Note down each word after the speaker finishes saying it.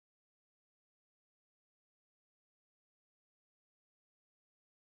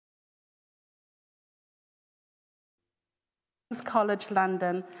College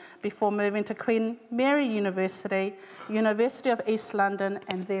London before moving to Queen Mary University, University of East London,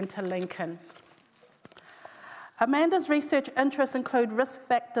 and then to Lincoln. Amanda's research interests include risk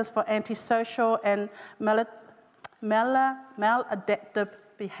factors for antisocial and maladaptive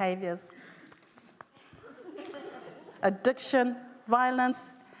behaviours, addiction, violence,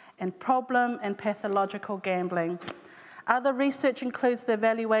 and problem and pathological gambling. Other research includes the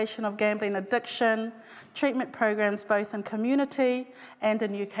evaluation of gambling addiction, treatment programs both in community and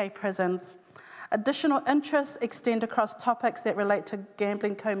in UK prisons. Additional interests extend across topics that relate to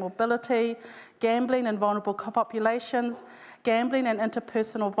gambling comorbidity, gambling in vulnerable populations, gambling and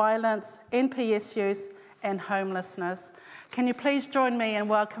interpersonal violence, NPS use, and homelessness. Can you please join me in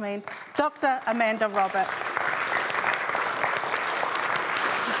welcoming Dr. Amanda Roberts.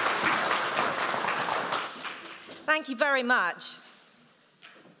 Thank you very much.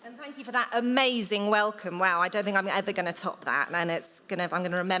 And thank you for that amazing welcome. Wow, I don't think I'm ever going to top that, and I'm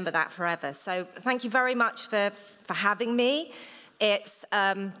going to remember that forever. So thank you very much for having me. It's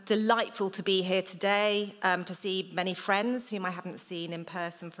delightful to be here today, to see many friends whom I haven't seen in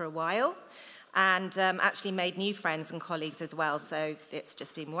person for a while, and actually made new friends and colleagues as well, so it's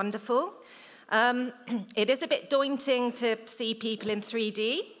just been wonderful. It is a bit daunting to see people in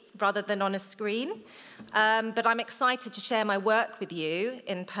 3D rather than on a screen, but I'm excited to share my work with you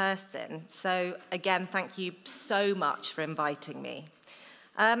in person. So again, thank you so much for inviting me.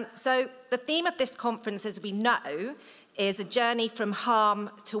 So the theme of this conference, as we know, is a journey from harm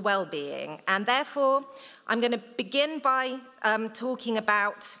to well-being, and therefore I'm going to begin by talking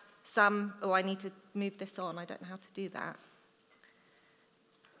about some... Oh, I need to move this on. I don't know how to do that.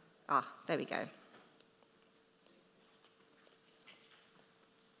 Ah, there we go.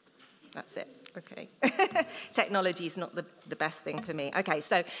 That's it. Okay. Technology is not the best thing for me. Okay,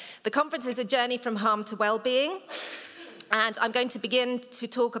 so the conference is a journey from harm to well-being, and I'm going to begin to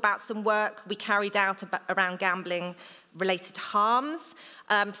talk about some work we carried out around gambling-related harms,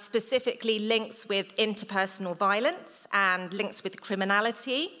 specifically links with interpersonal violence and links with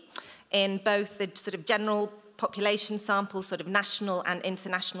criminality in both the sort of general population samples, sort of national and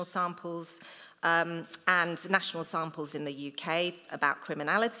international samples, and national samples in the UK about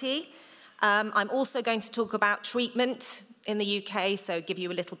criminality. I'm also going to talk about treatment in the UK, so give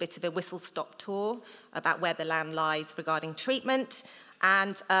you a little bit of a whistle-stop tour about where the land lies regarding treatment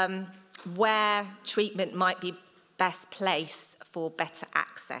and where treatment might be best placed for better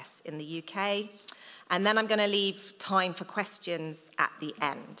access in the UK. And then I'm going to leave time for questions at the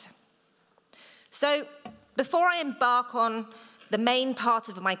end. So before I embark on the main part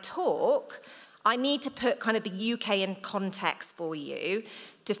of my talk, I need to put kind of the UK in context for you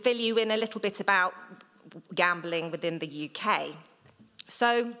to fill you in a little bit about gambling within the UK.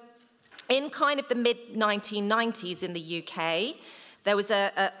 So in kind of the mid-1990s in the UK, there was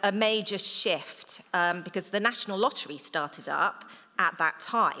a major shift because the National Lottery started up at that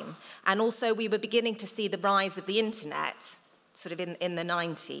time. And also we were beginning to see the rise of the internet sort of in the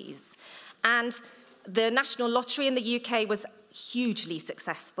 90s. And the National Lottery in the UK was hugely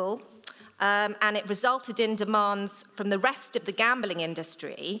successful. And it resulted in demands from the rest of the gambling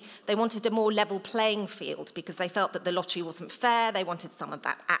industry. They wanted a more level playing field because they felt that the lottery wasn't fair. They wanted some of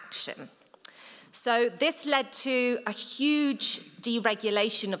that action. So this led to a huge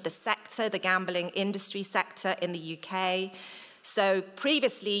deregulation of the sector, the gambling industry sector in the UK. So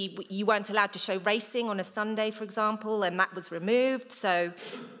previously, you weren't allowed to show racing on a Sunday, for example, and that was removed. So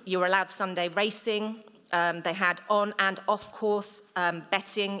you were allowed Sunday racing. They had on and off course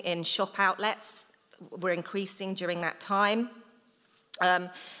betting in shop outlets were increasing during that time.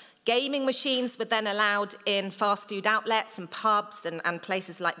 Gaming machines were then allowed in fast food outlets and pubs and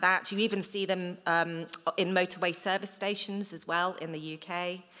places like that. You even see them in motorway service stations as well in the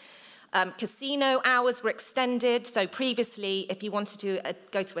UK. Casino hours were extended. So previously, if you wanted to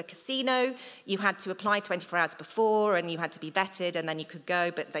go to a casino, you had to apply 24 hours before and you had to be vetted and then you could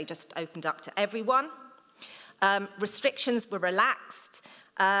go, but they just opened up to everyone. Restrictions were relaxed,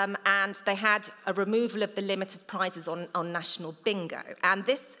 and they had a removal of the limit of prizes on national bingo. And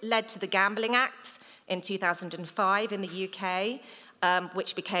this led to the Gambling Act in 2005 in the UK,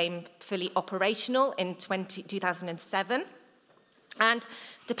 which became fully operational in 2007. And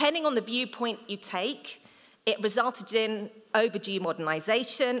depending on the viewpoint you take, it resulted in overdue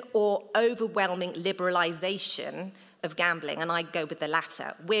modernisation or overwhelming liberalisation of gambling, and I go with the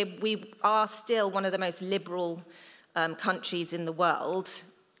latter. We are still one of the most liberal countries in the world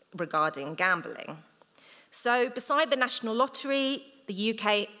regarding gambling. So beside the National Lottery, the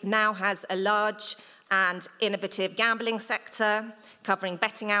UK now has a large and innovative gambling sector covering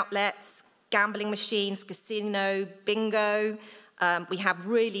betting outlets, gambling machines, casino, bingo. We have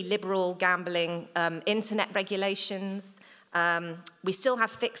really liberal gambling internet regulations. We still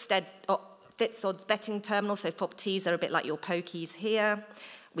have fixed odds betting terminals, so FOBTs are a bit like your pokies here.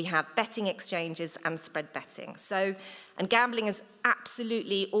 We have betting exchanges and spread betting. And gambling is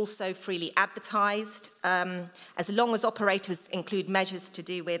absolutely also freely advertised, as long as operators include measures to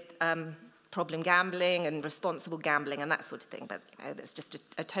do with problem gambling and responsible gambling and that sort of thing, but that's just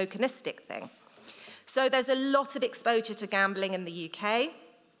a tokenistic thing. So there's a lot of exposure to gambling in the UK.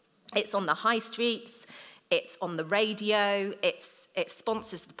 It's on the high streets, it's on the radio, it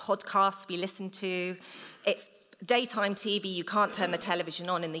sponsors the podcasts we listen to, it's daytime TV. You can't turn the television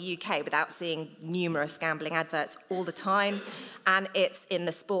on in the UK without seeing numerous gambling adverts all the time, and it's in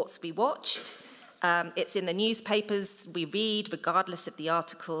the sports we watched, it's in the newspapers we read, regardless of the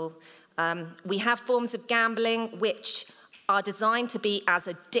article. We have forms of gambling which are designed to be as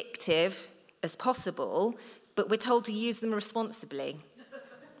addictive as possible, but we're told to use them responsibly.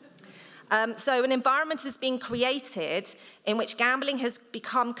 So an environment has been created in which gambling has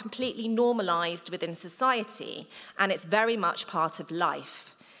become completely normalized within society, and it's very much part of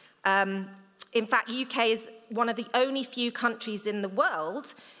life. In fact, the UK is one of the only few countries in the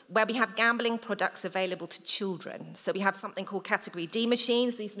world where we have gambling products available to children. So we have something called Category D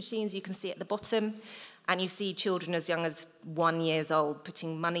machines. These machines you can see at the bottom, and you see children as young as 1 year old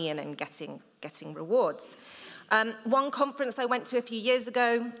putting money in and getting rewards. One conference I went to a few years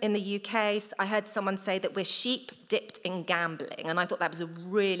ago in the UK, I heard someone say that we're sheep dipped in gambling, and I thought that was a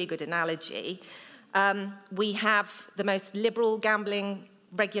really good analogy. We have the most liberal gambling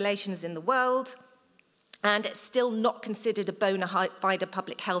regulations in the world, and it's still not considered a bona fide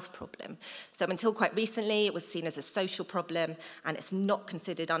public health problem. So until quite recently, it was seen as a social problem, and it's not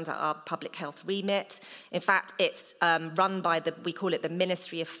considered under our public health remit. In fact, it's run by we call it the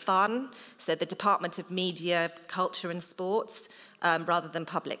Ministry of Fun, so the Department of Media, Culture and Sports, rather than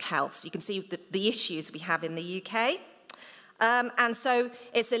public health. So you can see the issues we have in the UK. And so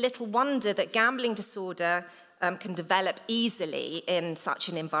it's a little wonder that gambling disorder can develop easily in such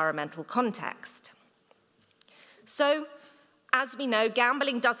an environmental context. So, as we know,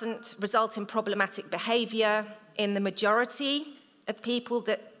 gambling doesn't result in problematic behavior in the majority of people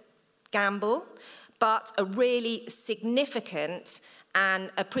that gamble, but a really significant and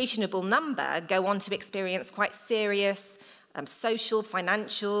appreciable number go on to experience quite serious social,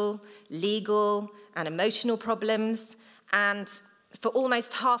 financial, legal, and emotional problems. And for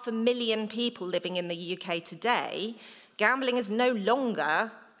almost 500,000 people living in the UK today, gambling is no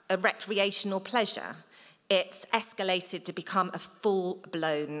longer a recreational pleasure. It's escalated to become a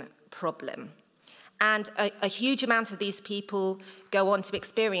full-blown problem. And a huge amount of these people go on to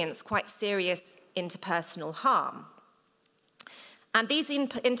experience quite serious interpersonal harm. And these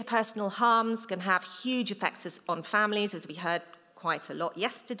interpersonal harms can have huge effects on families, as we heard quite a lot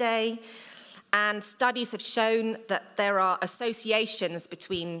yesterday. And studies have shown that there are associations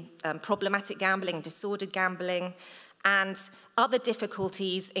between problematic gambling and disordered gambling, and other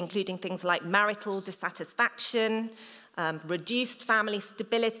difficulties, including things like marital dissatisfaction, reduced family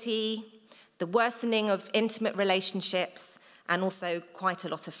stability, the worsening of intimate relationships, and also quite a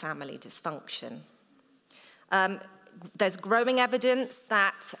lot of family dysfunction. There's growing evidence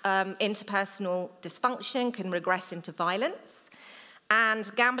that interpersonal dysfunction can regress into violence, and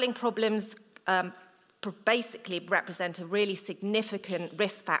gambling problems basically represent a really significant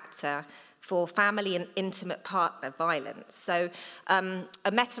risk factor for family and intimate partner violence. So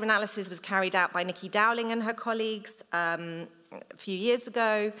a meta-analysis was carried out by Nikki Dowling and her colleagues a few years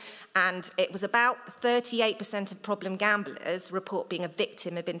ago, and it was about 38% of problem gamblers report being a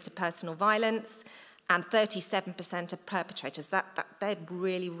victim of interpersonal violence, and 37% of perpetrators. They're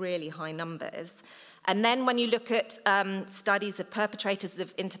really, really high numbers. And then when you look at studies of perpetrators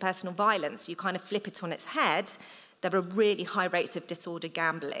of interpersonal violence, you kind of flip it on its head. There are really high rates of disordered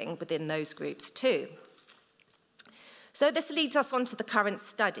gambling within those groups too. So this leads us on to the current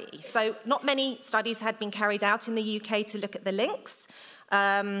study. So not many studies had been carried out in the UK to look at the links.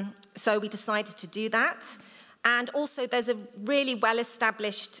 So we decided to do that. And also there's a really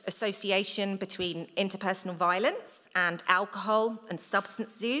well-established association between interpersonal violence and alcohol and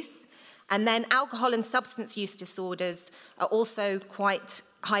substance use. And then alcohol and substance use disorders are also quite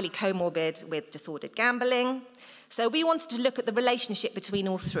highly comorbid with disordered gambling. So we wanted to look at the relationship between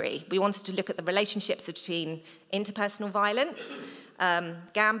all three. We wanted to look at the relationships between interpersonal violence,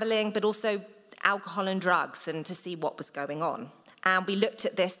 gambling, but also alcohol and drugs, and to see what was going on. And we looked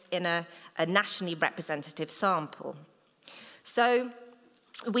at this in a nationally representative sample. So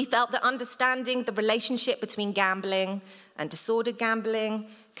We felt that understanding the relationship between gambling and disordered gambling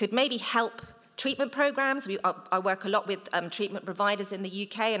could maybe help treatment programs. I work a lot with treatment providers in the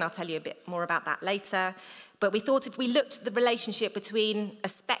UK, and I'll tell you a bit more about that later. But we thought if we looked at the relationship between a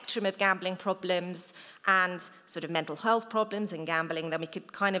spectrum of gambling problems and sort of mental health problems and gambling, then we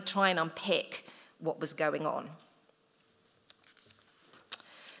could kind of try and unpick what was going on.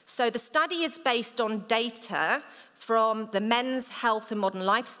 So the study is based on data from the Men's Health and Modern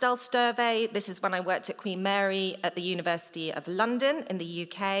Lifestyle Survey. This is when I worked at Queen Mary at the University of London in the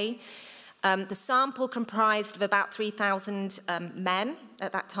UK. The sample comprised of about 3,000 men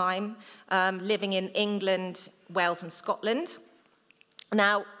at that time, living in England, Wales and Scotland.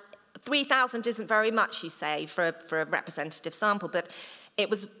 Now, 3,000 isn't very much, you say, for a representative sample, but it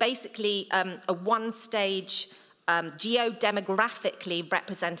was basically a one-stage geodemographically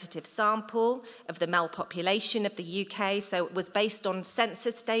representative sample of the male population of the UK. So it was based on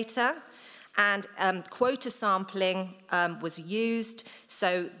census data, and quota sampling was used.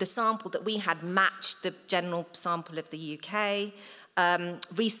 So the sample that we had matched the general sample of the UK.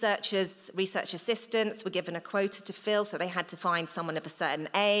 Research assistants were given a quota to fill, so they had to find someone of a certain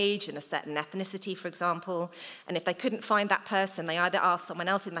age and a certain ethnicity, for example. And if they couldn't find that person, they either asked someone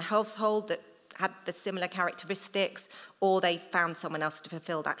else in the household that had the similar characteristics, or they found someone else to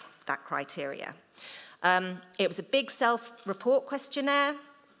fulfill that criteria. It was a big self-report questionnaire.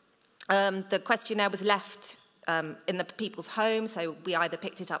 The questionnaire was left in the people's homes, so we either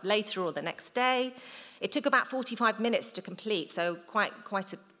picked it up later or the next day. It took about 45 minutes to complete, so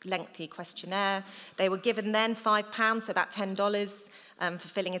quite a lengthy questionnaire. They were given then £5, so about $10 for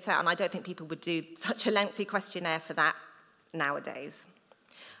filling it out, and I don't think people would do such a lengthy questionnaire for that nowadays.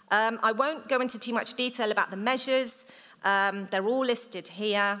 I won't go into too much detail about the measures. They're all listed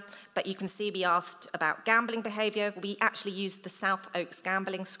here, but you can see we asked about gambling behaviour. We actually used the South Oaks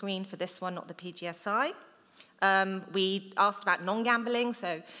gambling screen for this one, not the PGSI. We asked about non-gambling,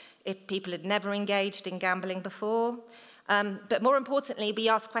 so if people had never engaged in gambling before. But more importantly, we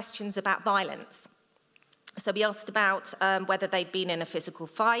asked questions about violence. So we asked about whether they'd been in a physical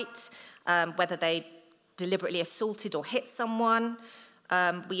fight, whether they deliberately assaulted or hit someone.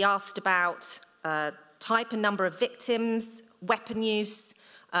 We asked about type and number of victims, weapon use,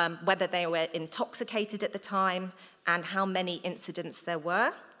 whether they were intoxicated at the time, and how many incidents there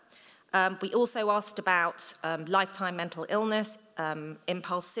were. We also asked about lifetime mental illness,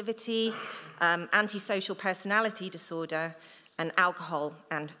 impulsivity, antisocial personality disorder, and alcohol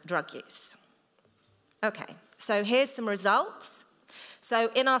and drug use. Okay, so here's some results.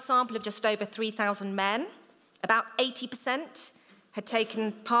 So in our sample of just over 3,000 men, about 80% had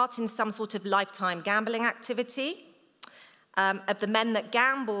taken part in some sort of lifetime gambling activity. Of the men that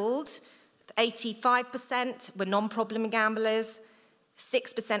gambled, 85% were non-problem gamblers,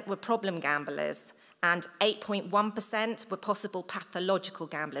 6% were problem gamblers, and 8.1% were possible pathological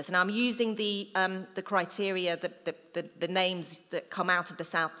gamblers. And I'm using the criteria, the names that come out of the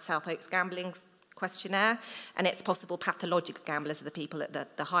South Oaks gambling questionnaire, and it's possible pathological gamblers are the people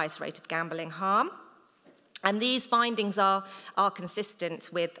at the highest rate of gambling harm. And these findings are consistent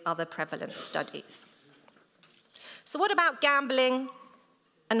with other prevalent studies. So what about gambling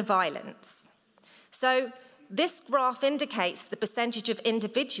and violence? So this graph indicates the percentage of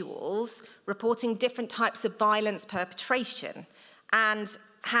individuals reporting different types of violence perpetration and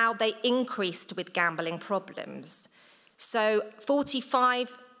how they increased with gambling problems. So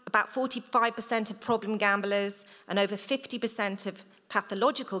about 45% of problem gamblers and over 50% of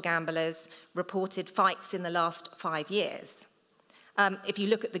pathological gamblers reported fights in the last 5 years. If you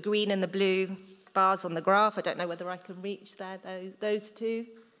look at the green and the blue bars on the graph, I don't know whether I can reach there, those two.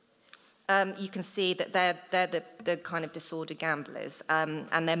 You can see that they're the kind of disordered gamblers,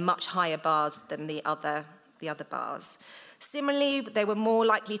 and they're much higher bars than the other bars. Similarly, they were more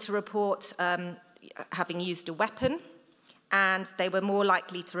likely to report having used a weapon, and they were more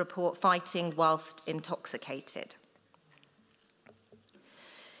likely to report fighting whilst intoxicated.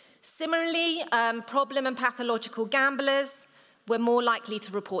 Similarly, problem and pathological gamblers were more likely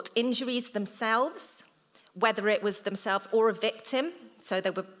to report injuries themselves, whether it was themselves or a victim, so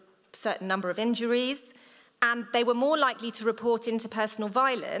there were a certain number of injuries, and they were more likely to report interpersonal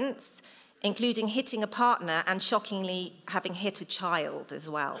violence, including hitting a partner and, shockingly, having hit a child as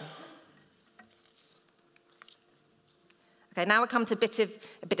well. Okay, now I come to a bit of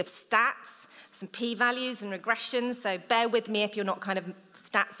stats, some p-values and regressions, so bear with me if you're not kind of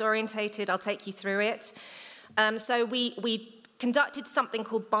stats-orientated, I'll take you through it. So we conducted something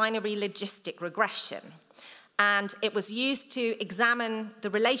called binary logistic regression, and it was used to examine the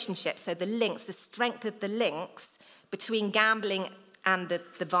relationship, so the links, the strength of the links between gambling and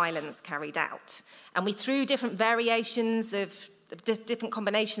the violence carried out. And we threw different variations of different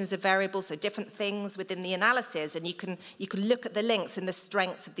combinations of variables, so different things within the analysis, and you can look at the links and the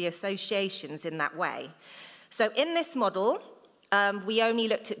strengths of the associations in that way. So in this model, we only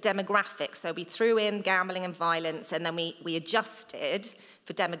looked at demographics, so we threw in gambling and violence, and then we adjusted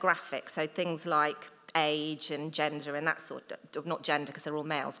for demographics, so things like age and gender and that sort of, not gender because they're all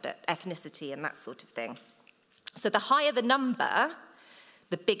males, but ethnicity and that sort of thing. So the higher the number,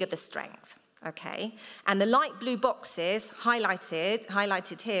 the bigger the strength. Okay, and the light blue boxes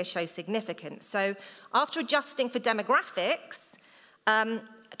highlighted here show significance. So after adjusting for demographics,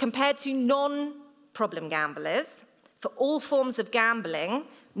 compared to non-problem gamblers, for all forms of gambling,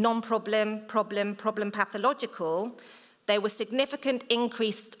 non-problem, problem, pathological, there were significant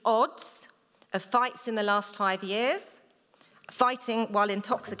increased odds of fights in the last 5 years, fighting while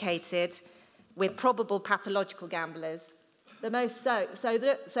intoxicated with probable pathological gamblers. The most so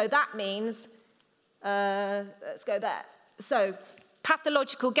that means, let's go there. So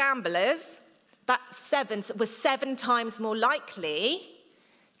pathological gamblers, were 7 times more likely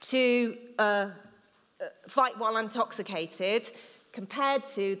to fight while intoxicated compared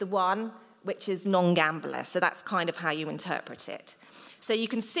to the one which is non-gambler. So that's kind of how you interpret it. So you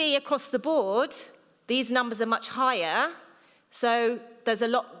can see across the board, these numbers are much higher. So there's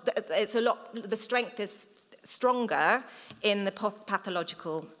the strength is stronger in the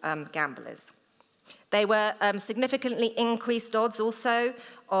pathological gamblers. They were significantly increased odds also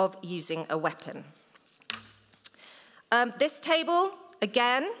of using a weapon. This table,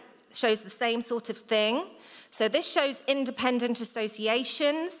 again, shows the same sort of thing. So this shows independent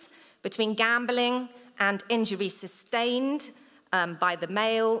associations between gambling and injury sustained by the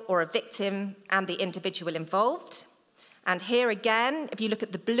male or a victim and the individual involved. And here again, if you look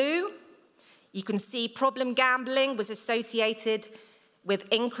at the blue, you can see problem gambling was associated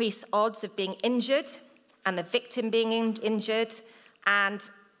with increased odds of being injured and the victim being injured, and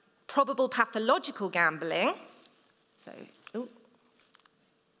probable pathological gambling, so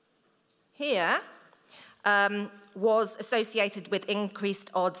here, was associated with increased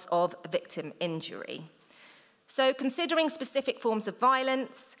odds of victim injury. So considering specific forms of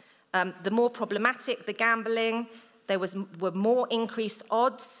violence, the more problematic the gambling, there were more increased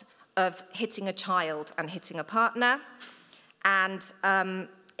odds of hitting a child and hitting a partner, and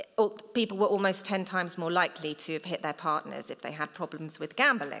people were almost 10 times more likely to have hit their partners if they had problems with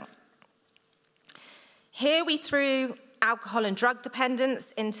gambling. Here we threw alcohol and drug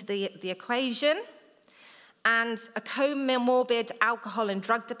dependence into the equation, and a comorbid alcohol and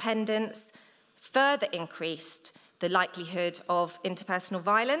drug dependence further increased the likelihood of interpersonal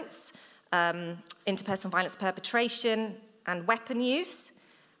violence perpetration, and weapon use.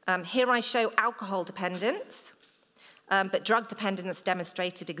 Here I show alcohol dependence, but drug dependence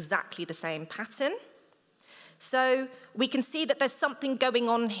demonstrated exactly the same pattern. So we can see that there's something going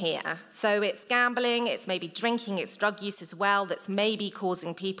on here. So it's gambling, it's maybe drinking, it's drug use as well that's maybe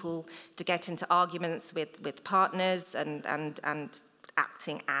causing people to get into arguments with partners and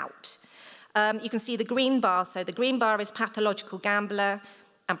acting out. You can see the green bar. So the green bar is pathological gambler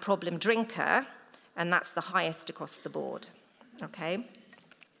and problem drinker, and that's the highest across the board, okay?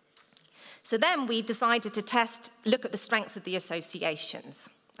 So then we decided to look at the strengths of the associations.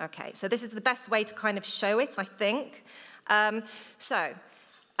 Okay, so this is the best way to kind of show it, I think.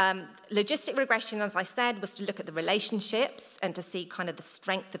 Logistic regression, as I said, was to look at the relationships and to see kind of the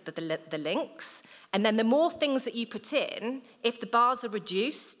strength of the links. And then the more things that you put in, if the bars are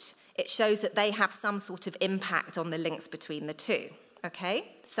reduced, it shows that they have some sort of impact on the links between the two. Okay,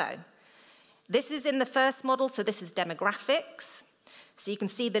 so this is in the first model, so this is demographics. So you can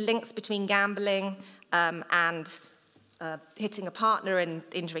see the links between gambling and hitting a partner and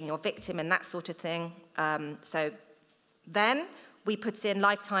injuring your victim and that sort of thing. So then we put in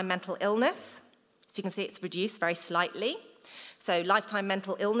lifetime mental illness. So you can see it's reduced very slightly. So lifetime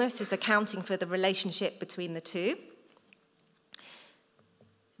mental illness is accounting for the relationship between the two.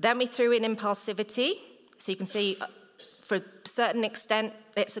 Then we threw in impulsivity. So you can see for a certain extent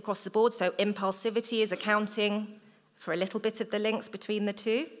it's across the board. So impulsivity is accounting for a little bit of the links between the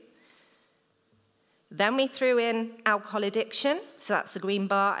two. Then we threw in alcohol addiction, so that's the green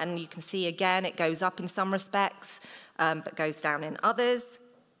bar, and you can see again it goes up in some respects, but goes down in others.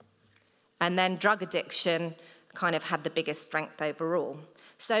 And then drug addiction kind of had the biggest strength overall.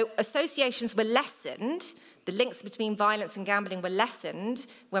 So associations were lessened, the links between violence and gambling were lessened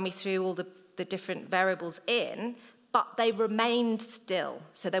when we threw all the different variables in, but they remained still.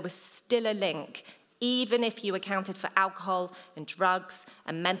 So there was still a link even if you accounted for alcohol and drugs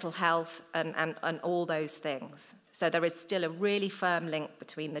and mental health and all those things. So there is still a really firm link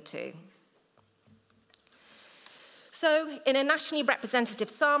between the two. So in a nationally representative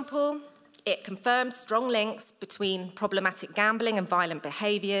sample, it confirmed strong links between problematic gambling and violent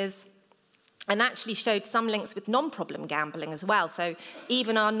behaviours, and actually showed some links with non-problem gambling as well. So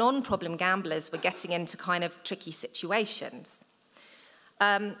even our non-problem gamblers were getting into kind of tricky situations.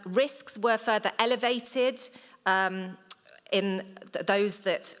 Risks were further elevated in those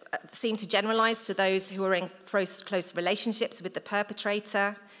that seemed to generalise to those who were in close relationships with the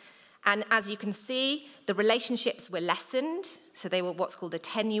perpetrator. And as you can see, the relationships were lessened, so they were what's called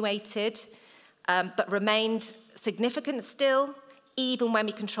attenuated, but remained significant still, even when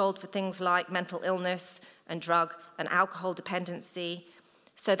we controlled for things like mental illness and drug and alcohol dependency.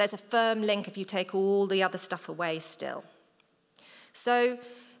 So there's a firm link if you take all the other stuff away still. So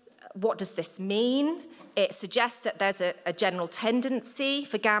what does this mean? It suggests that there's a general tendency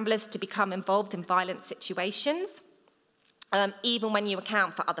for gamblers to become involved in violent situations, even when you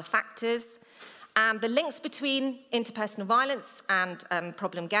account for other factors. And the links between interpersonal violence and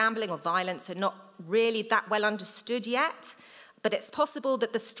problem gambling or violence are not really that well understood yet, but it's possible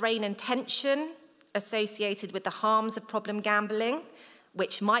that the strain and tension associated with the harms of problem gambling,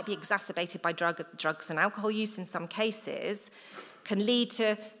 which might be exacerbated by drugs and alcohol use in some cases, can lead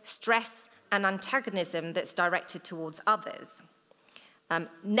to stress and antagonism that's directed towards others.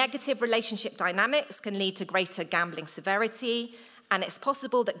 Negative relationship dynamics can lead to greater gambling severity, and it's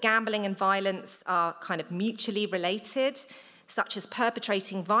possible that gambling and violence are kind of mutually related, such as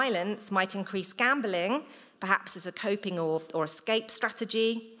perpetrating violence might increase gambling, perhaps as a coping or escape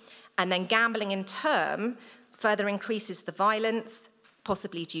strategy, and then gambling in turn further increases the violence,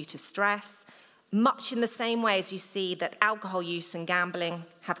 possibly due to stress, much in the same way as you see that alcohol use and gambling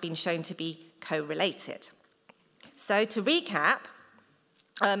have been shown to be co-related. So to recap,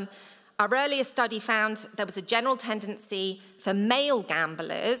 our earlier study found there was a general tendency for male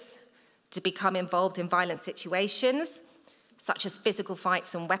gamblers to become involved in violent situations, such as physical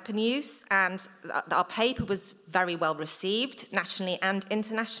fights and weapon use, and our paper was very well received nationally and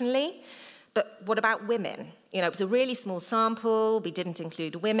internationally. But what about women? You know, it was a really small sample, we didn't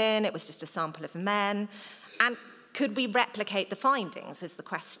include women, it was just a sample of men, and could we replicate the findings is the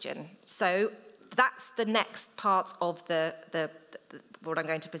question. So that's the next part of what I'm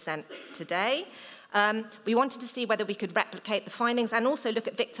going to present today. We wanted to see whether we could replicate the findings and also look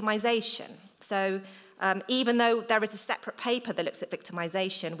at victimization. So even though there is a separate paper that looks at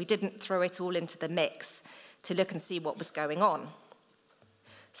victimization, we didn't throw it all into the mix to look and see what was going on.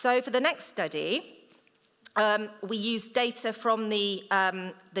 So for the next study, we used data from the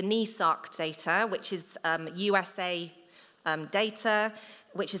NESARC data, which is USA data,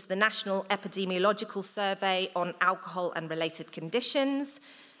 which is the National Epidemiological Survey on Alcohol and Related Conditions.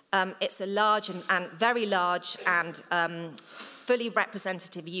 It's a large and very large and fully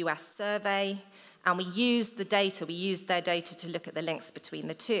representative US survey, and we used their data to look at the links between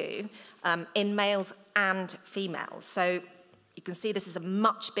the two in males and females. So you can see this is a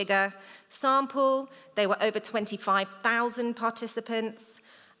much bigger sample. There were over 25,000 participants.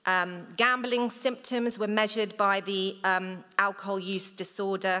 Gambling symptoms were measured by the alcohol use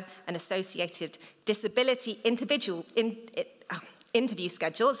disorder and associated disability interview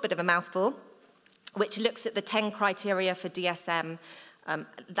schedule, it's a bit of a mouthful, which looks at the 10 criteria for DSM,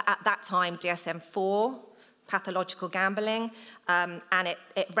 at that time DSM-4, pathological gambling, and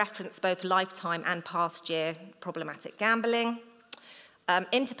it referenced both lifetime and past year problematic gambling.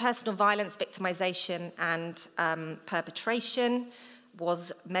 Interpersonal violence, victimization, and perpetration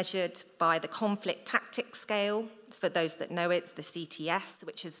was measured by the conflict tactics scale. For those that know it, it's the CTS,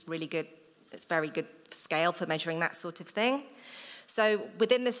 which is really good. It's a very good scale for measuring that sort of thing. So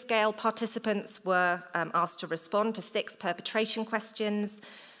within this scale, participants were asked to respond to 6 perpetration questions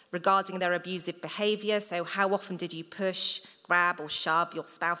regarding their abusive behavior. So how often did you push, grab, or shove your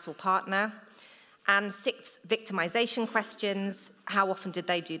spouse or partner? And 6 victimization questions. How often did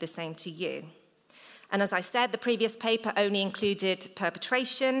they do the same to you? And as I said, the previous paper only included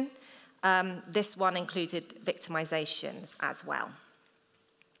perpetration. This one included victimizations as well.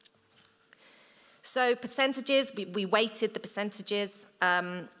 So percentages, we weighted the percentages,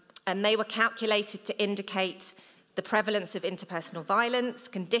 and they were calculated to indicate the prevalence of interpersonal violence,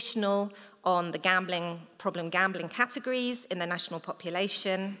 conditional on the problem gambling categories in the national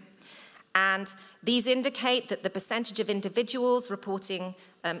population. And these indicate that the percentage of individuals reporting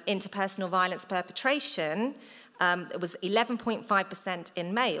interpersonal violence perpetration it was 11.5%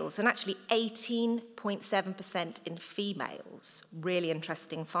 in males and actually 18.7% in females, really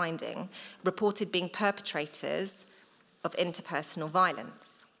interesting finding, reported being perpetrators of interpersonal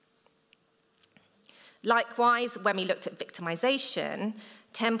violence. Likewise, when we looked at victimization,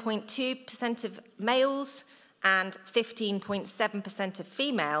 10.2% of males and 15.7% of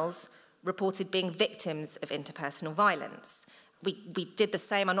females reported being victims of interpersonal violence. We did the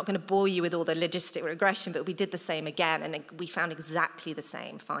same. I'm not going to bore you with all the logistic regression, but we did the same again, and we found exactly the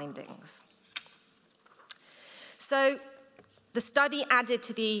same findings. So the study added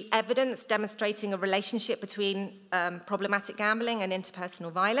to the evidence demonstrating a relationship between problematic gambling and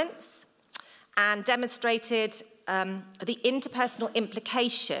interpersonal violence, and demonstrated the interpersonal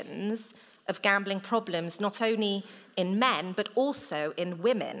implications of gambling problems, not only in men, but also in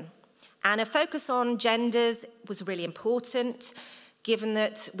women. And a focus on genders was really important, given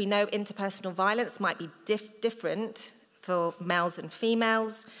that we know interpersonal violence might be different for males and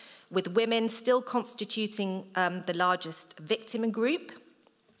females, with women still constituting the largest victim group,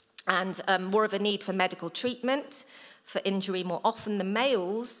 and more of a need for medical treatment for injury more often than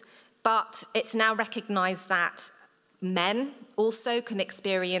males. But it's now recognized that men also can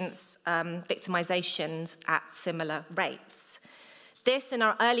experience victimizations at similar rates. This, in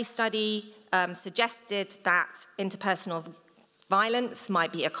our early study, suggested that interpersonal violence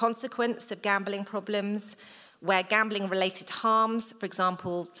might be a consequence of gambling problems, where gambling-related harms, for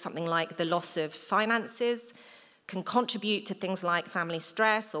example, something like the loss of finances, can contribute to things like family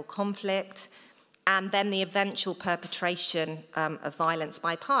stress or conflict, and then the eventual perpetration of violence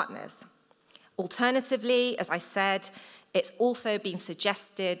by partners. Alternatively, as I said, it's also been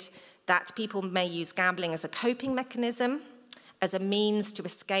suggested that people may use gambling as a coping mechanism, as a means to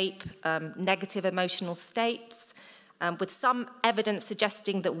escape negative emotional states, with some evidence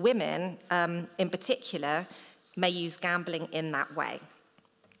suggesting that women, in particular, may use gambling in that way.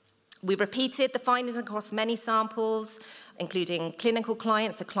 We repeated the findings across many samples, including clinical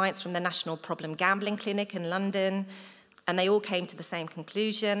clients, so clients from the National Problem Gambling Clinic in London, and they all came to the same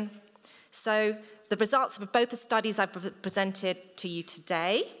conclusion. So the results of both the studies I've presented to you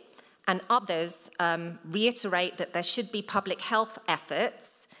today and others reiterate that there should be public health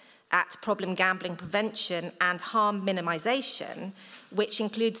efforts at problem gambling prevention and harm minimization, which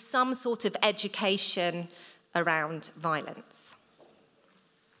includes some sort of education around violence.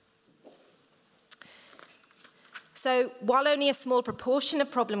 So while only a small proportion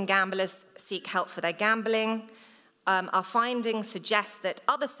of problem gamblers seek help for their gambling, our findings suggest that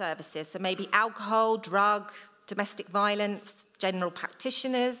other services, so maybe alcohol, drug, domestic violence, general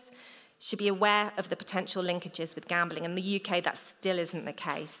practitioners, should be aware of the potential linkages with gambling. In the UK, that still isn't the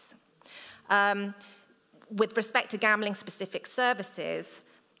case. With respect to gambling-specific services,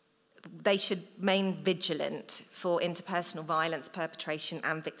 they should remain vigilant for interpersonal violence perpetration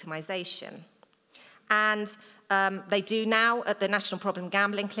and victimization. And they do now at the National Problem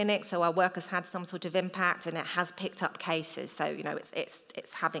Gambling Clinic, so our work has had some sort of impact and it has picked up cases, so you know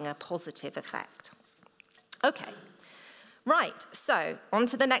it's having a positive effect. Okay. Right, so on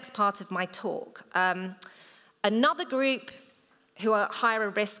to the next part of my talk. Another group who are higher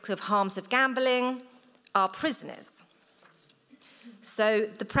risk of harms of gambling are prisoners. So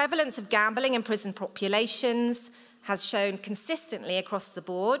the prevalence of gambling in prison populations has shown consistently across the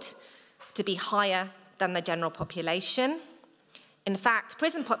board to be higher than the general population. In fact,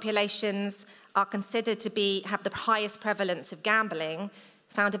 prison populations are considered to have the highest prevalence of gambling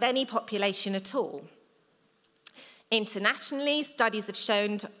found of any population at all. Internationally, studies have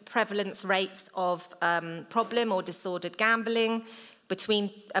shown prevalence rates of problem or disordered gambling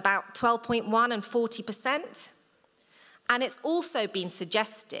between about 12.1% and 40%. And it's also been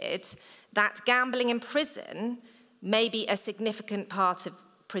suggested that gambling in prison may be a significant part of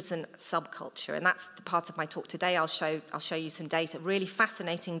prison subculture. And that's the part of my talk today. I'll show you some data, really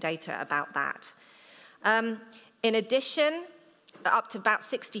fascinating data about that. In addition, up to about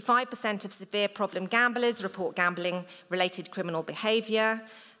 65% of severe problem gamblers report gambling-related criminal behaviour.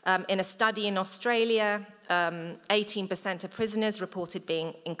 In a study in Australia, 18% of prisoners reported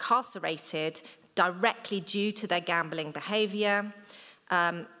being incarcerated directly due to their gambling behaviour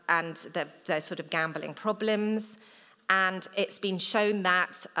and their sort of gambling problems. And it's been shown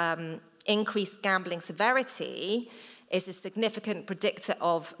that increased gambling severity is a significant predictor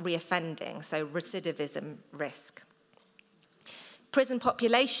of reoffending, so recidivism risk. Prison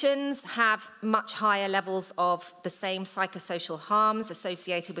populations have much higher levels of the same psychosocial harms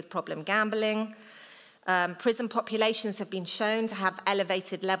associated with problem gambling. Prison populations have been shown to have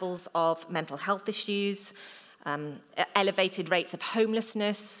elevated levels of mental health issues, elevated rates of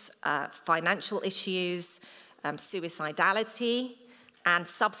homelessness, financial issues, suicidality, and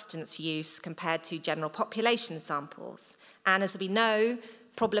substance use compared to general population samples. And as we know,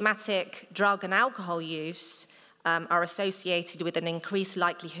 problematic drug and alcohol use are associated with an increased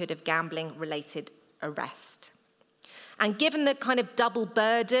likelihood of gambling-related arrest. And given the kind of double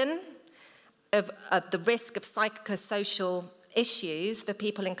burden of the risk of psychosocial issues for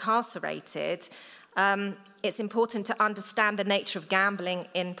people incarcerated, it's important to understand the nature of gambling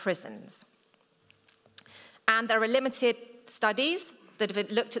in prisons. And there are limited studies that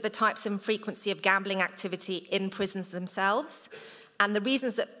have looked at the types and frequency of gambling activity in prisons themselves, and the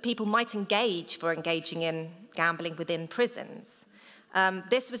reasons that people might engaging in gambling within prisons.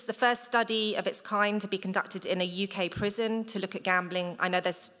 This was the first study of its kind to be conducted in a UK prison to look at gambling. I know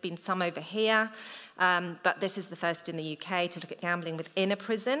there's been some over here, but this is the first in the UK to look at gambling within a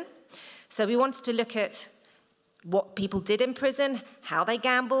prison. So we wanted to look at what people did in prison, how they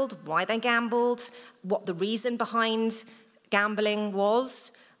gambled, why they gambled, what the reason behind gambling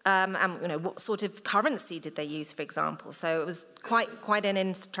was, and what sort of currency did they use, for example. So it was quite an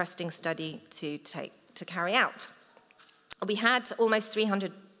interesting study to carry out. We had almost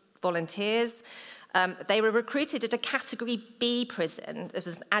 300 volunteers. They were recruited at a Category B prison. It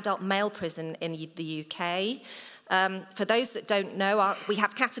was an adult male prison in the UK. For those that don't know, we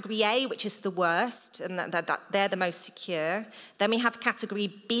have Category A, which is the worst, and they're the most secure. Then we have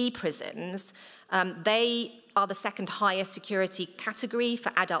Category B prisons. They are the second highest security category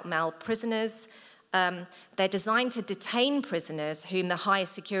for adult male prisoners. They're designed to detain prisoners whom the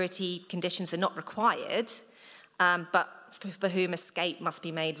highest security conditions are not required, but for whom escape must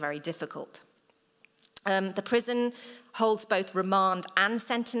be made very difficult. The prison holds both remand and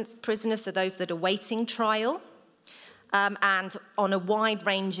sentenced prisoners, so those that are waiting trial, and on a wide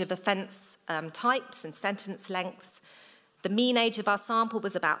range of offence types and sentence lengths. The mean age of our sample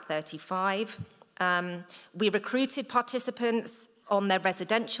was about 35. We recruited participants on their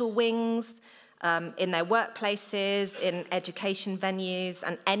residential wings, in their workplaces, in education venues,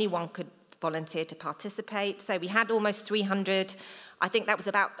 and anyone could volunteer to participate. So we had almost 300. I think that was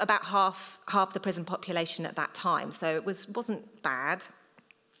about half the prison population at that time, so it wasn't bad.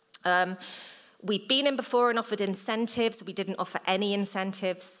 We'd been in before and offered incentives. We didn't offer any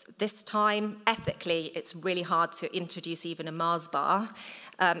incentives this time. Ethically, it's really hard to introduce even a Mars bar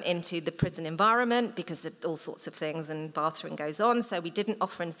into the prison environment because of all sorts of things and bartering goes on, so we didn't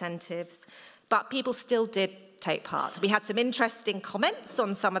offer incentives. But people still did take part. We had some interesting comments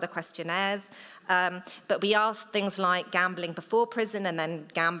on some of the questionnaires, but we asked things like gambling before prison and then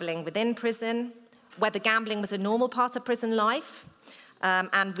gambling within prison, whether gambling was a normal part of prison life,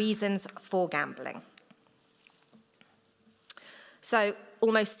 and reasons for gambling. So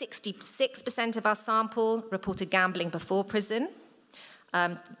almost 66% of our sample reported gambling before prison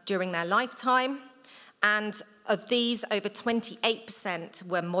during their lifetime, and of these, over 28%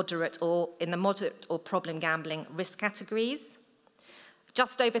 were moderate or in the moderate or problem gambling risk categories.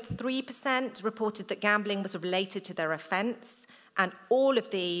 Just over 3% reported that gambling was related to their offence, and all of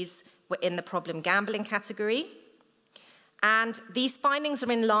these were in the problem gambling category. And these findings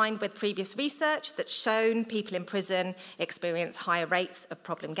are in line with previous research that's shown people in prison experience higher rates of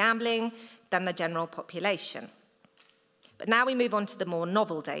problem gambling than the general population. But now we move on to the more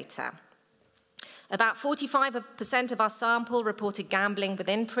novel data. About 45% of our sample reported gambling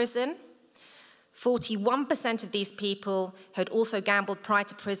within prison. 41% of these people had also gambled prior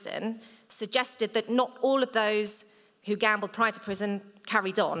to prison, suggested that not all of those who gambled prior to prison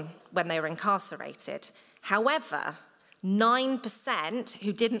carried on when they were incarcerated. However, 9%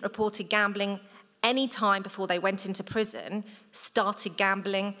 who didn't report gambling any time before they went into prison started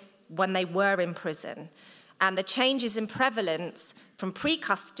gambling when they were in prison. And the changes in prevalence from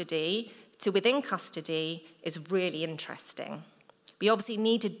pre-custody to within custody is really interesting. We obviously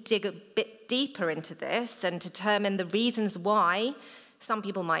need to dig a bit deeper into this and determine the reasons why some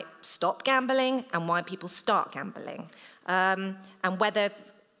people might stop gambling and why people start gambling. And whether,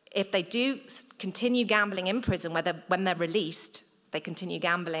 if they do continue gambling in prison, whether when they're released, they continue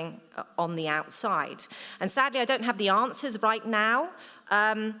gambling on the outside. And sadly, I don't have the answers right now,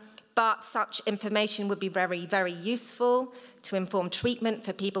 but such information would be very, very useful to inform treatment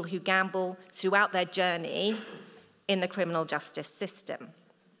for people who gamble throughout their journey in the criminal justice system.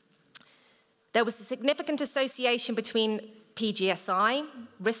 There was a significant association between PGSI,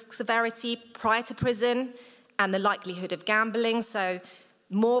 risk severity prior to prison, and the likelihood of gambling. So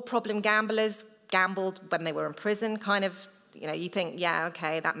more problem gamblers gambled when they were in prison, kind of, you think, yeah,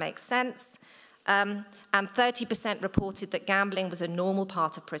 okay, that makes sense. And 30% reported that gambling was a normal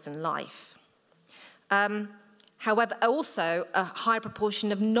part of prison life. However, also a high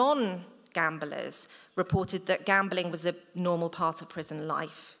proportion of gamblers reported that gambling was a normal part of prison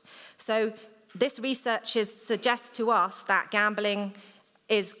life. So this research suggests to us that gambling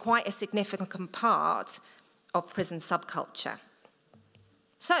is quite a significant part of prison subculture.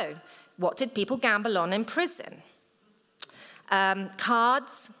 So, what did people gamble on in prison?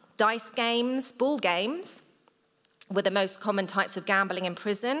 Cards, dice games, ball games were the most common types of gambling in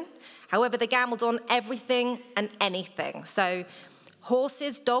prison. However, they gambled on everything and anything. So,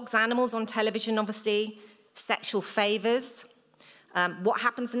 horses, dogs, animals on television, obviously, sexual favors, what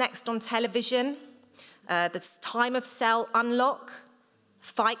happens next on television, the time of cell unlock,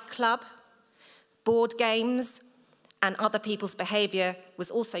 Fight Club, board games, and other people's behavior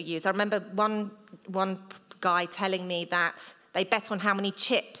was also used. I remember one guy telling me that they bet on how many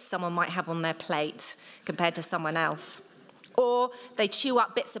chips someone might have on their plate compared to someone else. Or they chew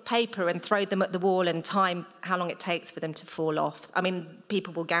up bits of paper and throw them at the wall and time how long it takes for them to fall off. I mean,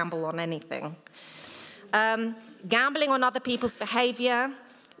 people will gamble on anything. Gambling on other people's behavior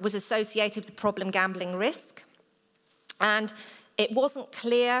was associated with problem gambling risk. And it wasn't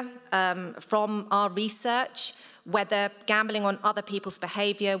clear from our research whether gambling on other people's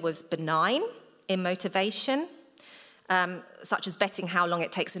behavior was benign in motivation, such as betting how long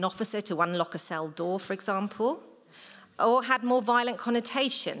it takes an officer to unlock a cell door, for example, or had more violent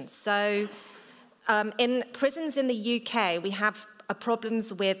connotations. So in prisons in the UK, we have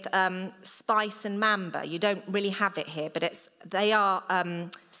problems with spice and mamba. You don't really have it here, but they are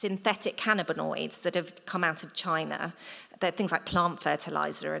synthetic cannabinoids that have come out of China. They're things like plant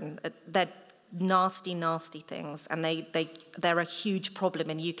fertilizer, and they're nasty, nasty things. And they're a huge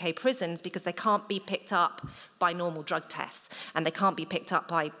problem in UK prisons because they can't be picked up by normal drug tests, and they can't be picked up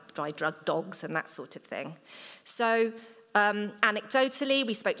by drug dogs and that sort of thing. So anecdotally,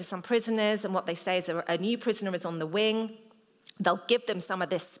 we spoke to some prisoners, and what they say is a new prisoner is on the wing. They'll give them some of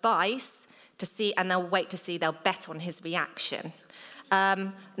this spice to see, and they'll wait to see, they'll bet on his reaction.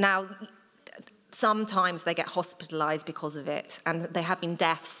 Now, sometimes they get hospitalized because of it, and there have been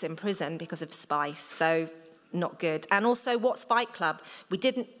deaths in prison because of spice, so not good. And also, what's Fight Club? We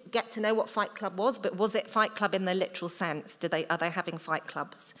didn't get to know what Fight Club was, but was it Fight Club in the literal sense? Are they having fight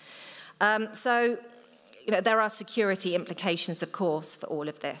clubs? So, you know, there are security implications, of course, for all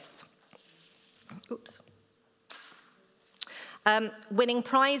of this. Oops. Winning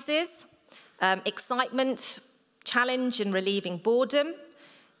prizes, excitement, challenge, and relieving boredom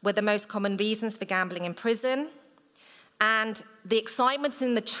were the most common reasons for gambling in prison. And the excitement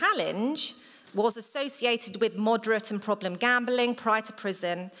and the challenge was associated with moderate and problem gambling prior to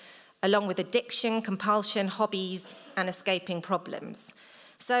prison, along with addiction, compulsion, hobbies, and escaping problems.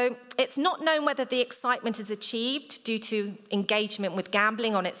 So it's not known whether the excitement is achieved due to engagement with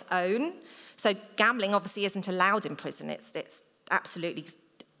gambling on its own. So gambling obviously isn't allowed in prison. It's absolutely,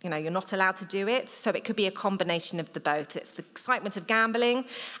 you know, you're not allowed to do it. So it could be a combination of the both. It's the excitement of gambling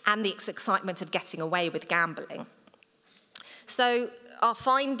and the excitement of getting away with gambling. So our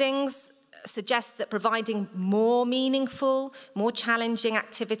findings suggest that providing more meaningful, more challenging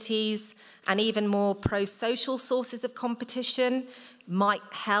activities and even more pro-social sources of competition might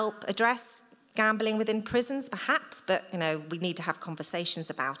help address gambling within prisons, perhaps, but, you know, we need to have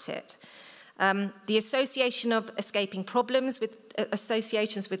conversations about it. The association of escaping problems with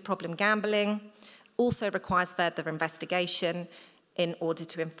associations with problem gambling also requires further investigation in order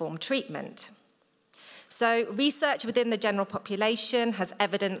to inform treatment. So research within the general population has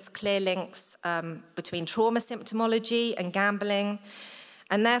evidenced clear links between trauma symptomology and gambling,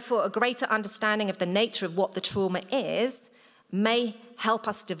 and therefore a greater understanding of the nature of what the trauma is may help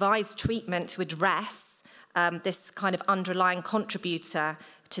us devise treatment to address this kind of underlying contributor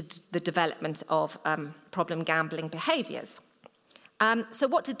to the development of problem gambling behaviours. So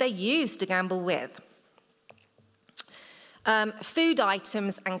what did they use to gamble with? Food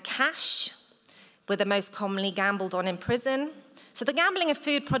items and cash were the most commonly gambled on in prison. So the gambling of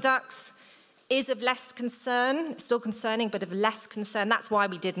food products is of less concern. It's still concerning, but of less concern. That's why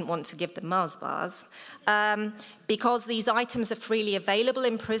we didn't want to give them Mars bars, because these items are freely available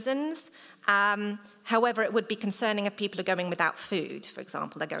in prisons. However, it would be concerning if people are going without food. For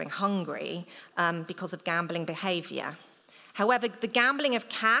example, they're going hungry because of gambling behaviour. However, the gambling of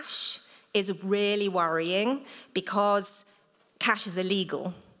cash is really worrying because cash is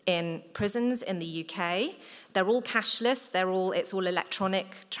illegal in prisons in the UK. They're all cashless. It's all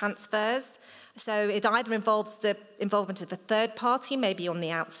electronic transfers. So it either involves the involvement of a third party, maybe on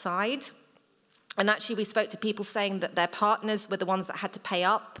the outside. And actually, we spoke to people saying that their partners were the ones that had to pay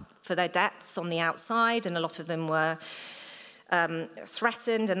up for their debts on the outside, and a lot of them were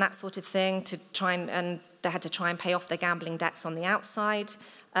threatened and that sort of thing to try and they had to try and pay off their gambling debts on the outside.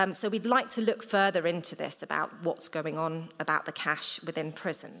 So we'd like to look further into this about what's going on about the cash within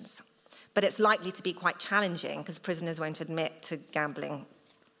prisons. But it's likely to be quite challenging because prisoners won't admit to gambling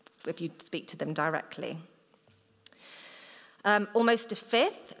if you speak to them directly. Almost a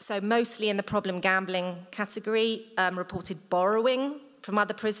fifth, so mostly in the problem gambling category, reported borrowing from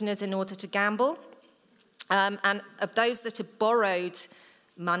other prisoners in order to gamble. And of those that had borrowed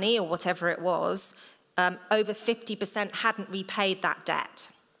money or whatever it was, over 50% hadn't repaid that debt.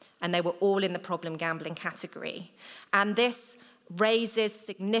 And they were all in the problem gambling category. And this raises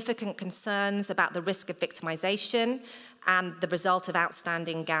significant concerns about the risk of victimization and the result of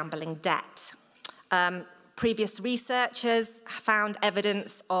outstanding gambling debt. Previous researchers found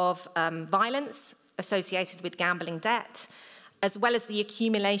evidence of violence associated with gambling debt, as well as the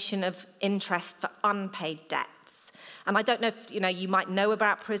accumulation of interest for unpaid debts. And I don't know if you might know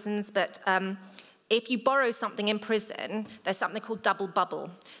about prisons, but if you borrow something in prison, there's something called double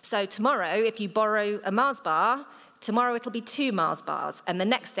bubble. So tomorrow, if you borrow a Mars bar, tomorrow it'll be 2 Mars bars, and the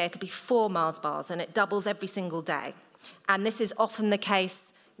next day it'll be 4 Mars bars, and it doubles every single day. And this is often the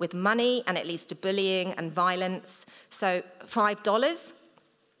case with money, and it leads to bullying and violence. So $5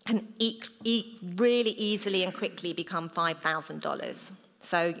 can really easily and quickly become $5,000.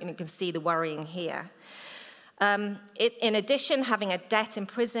 So you can see the worrying here. In addition, having a debt in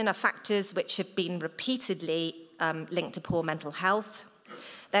prison are factors which have been repeatedly linked to poor mental health.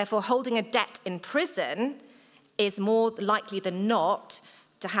 Therefore, holding a debt in prison is more likely than not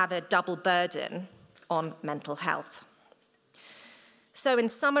to have a double burden on mental health. So in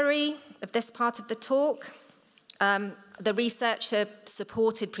summary of this part of the talk, the researcher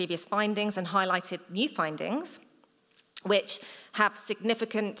supported previous findings and highlighted new findings, which have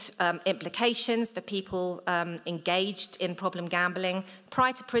significant implications for people engaged in problem gambling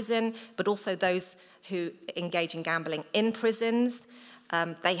prior to prison, but also those who engage in gambling in prisons.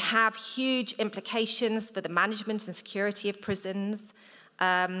 They have huge implications for the management and security of prisons.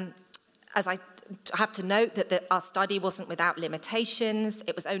 As I have to note that our study wasn't without limitations.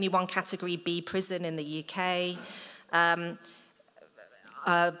 It was only one category B prison in the UK.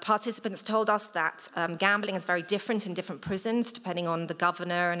 Participants told us that gambling is very different in different prisons, depending on the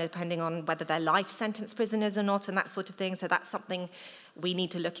governor and depending on whether they're life sentence prisoners or not and that sort of thing. So that's something we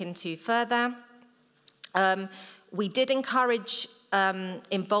need to look into further. We did encourage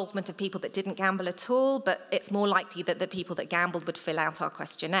involvement of people that didn't gamble at all, but it's more likely that the people that gambled would fill out our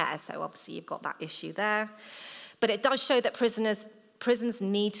questionnaire. So obviously you've got that issue there. But it does show that prisons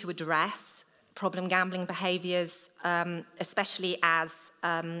need to address problem gambling behaviours, especially as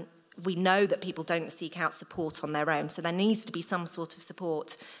we know that people don't seek out support on their own. So there needs to be some sort of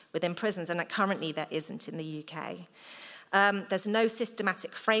support within prisons, and currently there isn't in the UK. There's no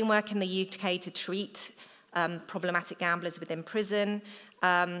systematic framework in the UK to treat problematic gamblers within prison.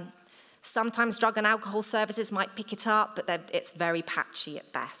 Sometimes drug and alcohol services might pick it up, but it's very patchy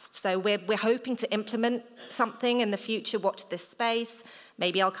at best. So we're hoping to implement something in the future. Watch this space.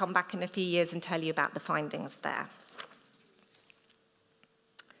 Maybe I'll come back in a few years and tell you about the findings there.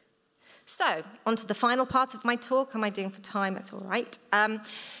 So, on to the final part of my talk. Am I doing for time? That's all right.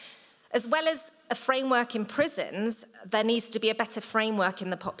 As well as a framework in prisons, there needs to be a better framework in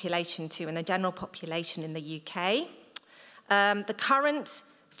the population too, in the general population in the UK. The current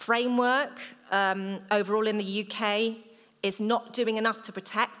framework overall in the UK is not doing enough to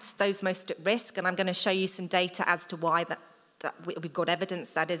protect those most at risk, and I'm going to show you some data as to why that we've got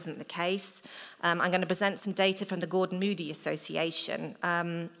evidence that isn't the case. I'm going to present some data from the Gordon Moody Association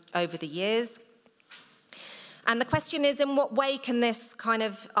over the years. And the question is, in what way can this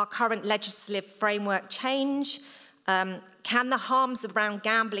our current legislative framework change? Can the harms around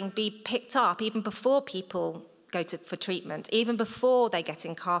gambling be picked up even before people go for treatment, even before they get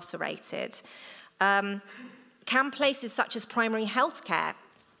incarcerated? Can places such as primary healthcare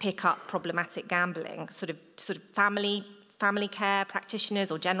pick up problematic gambling, sort of family care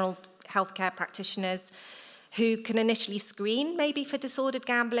practitioners or general healthcare practitioners who can initially screen maybe for disordered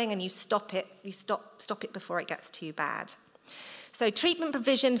gambling, and you stop it before it gets too bad. So treatment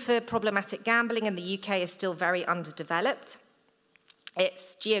provision for problematic gambling in the UK is still very underdeveloped.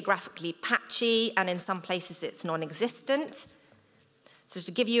 It's geographically patchy, and in some places it's non-existent. So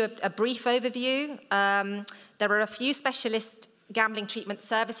to give you a brief overview, there are a few specialist gambling treatment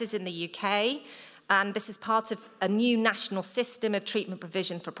services in the UK, and this is part of a new national system of treatment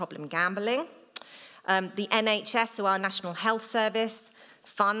provision for problem gambling. The NHS, so our National Health Service,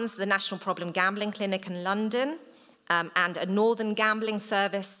 funds the National Problem Gambling Clinic in London, and a Northern Gambling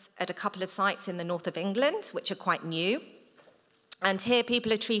Service at a couple of sites in the north of England, which are quite new. And here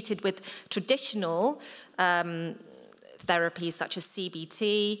people are treated with traditional therapies such as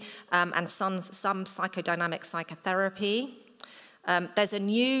CBT and some psychodynamic psychotherapy. There's a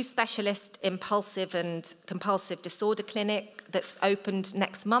new specialist impulsive and compulsive disorder clinic that's opened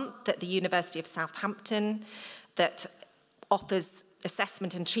next month at the University of Southampton that offers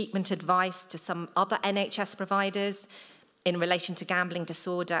assessment and treatment advice to some other NHS providers in relation to gambling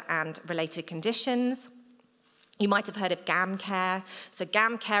disorder and related conditions. You might have heard of GamCare. So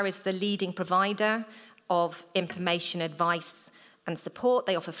GamCare is the leading provider of information, advice and support.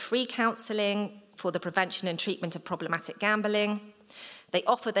 They offer free counselling for the prevention and treatment of problematic gambling. They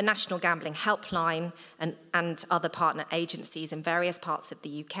offer the National Gambling Helpline and other partner agencies in various parts of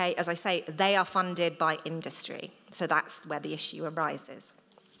the UK. As I say, they are funded by industry, so that's where the issue arises.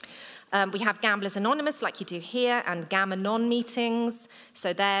 We have Gamblers Anonymous, like you do here, and Gam-Anon meetings.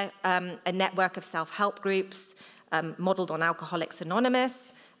 So they're a network of self-help groups modelled on Alcoholics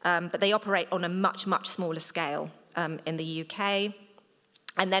Anonymous, but they operate on a much, much smaller scale in the UK.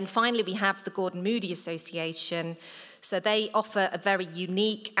 And then finally, we have the Gordon Moody Association. So they offer a very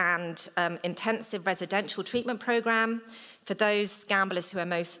unique and intensive residential treatment programme for those gamblers who are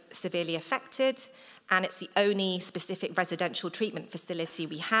most severely affected. And it's the only specific residential treatment facility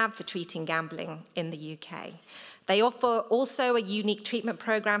we have for treating gambling in the UK. They offer also a unique treatment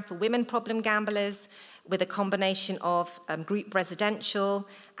programme for women problem gamblers with a combination of group residential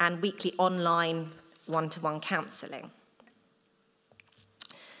and weekly online one-to-one counselling.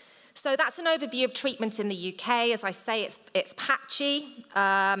 So that's an overview of treatment in the UK. As I say, it's patchy,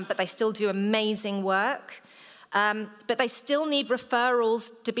 but they still do amazing work. But they still need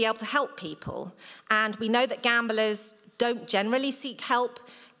referrals to be able to help people. And we know that gamblers don't generally seek help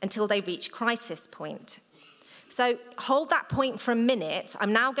until they reach crisis point. So hold that point for a minute.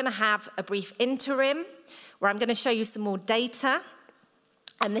 I'm now going to have a brief interim where I'm going to show you some more data.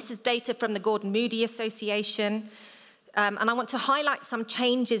 And this is data from the Gordon Moody Association. And I want to highlight some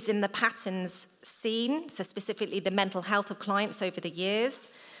changes in the patterns seen, so specifically the mental health of clients over the years.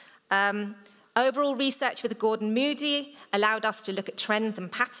 Overall research with Gordon Moody allowed us to look at trends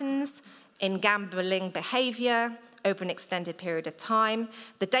and patterns in gambling behaviour over an extended period of time.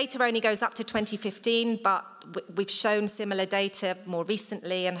 The data only goes up to 2015, but we've shown similar data more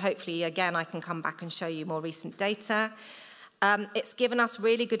recently, and hopefully, again, I can come back and show you more recent data. It's given us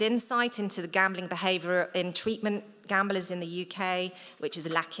really good insight into the gambling behaviour in treatment gamblers in the UK, which is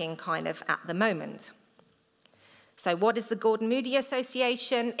lacking kind of at the moment. So what is the Gordon Moody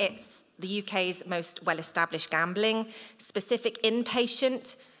Association? It's the UK's most well-established gambling specific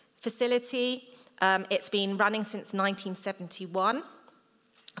inpatient facility. It's been running since 1971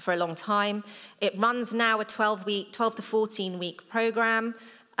 for a long time. It runs now a 12 to 14-week programme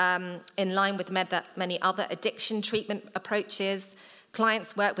in line with many other addiction treatment approaches.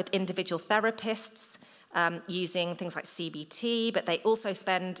 Clients work with individual therapists using things like CBT, but they also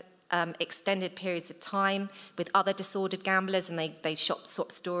spend extended periods of time with other disordered gamblers, and they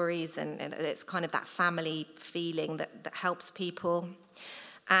swap stories, and it's kind of that family feeling that helps people.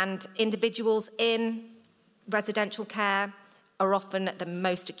 And individuals in residential care are often at the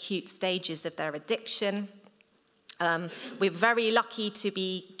most acute stages of their addiction. We're very lucky to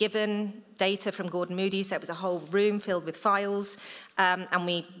be given data from Gordon Moody, so it was a whole room filled with files, and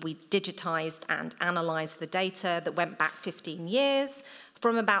we digitised and analysed the data that went back 15 years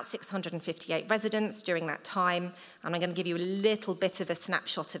from about 658 residents during that time, and I'm going to give you a little bit of a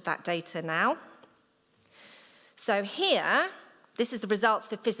snapshot of that data now. So here, this is the results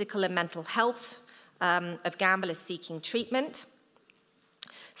for physical and mental health of gamblers seeking treatment.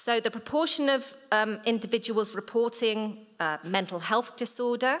 So the proportion of individuals reporting mental health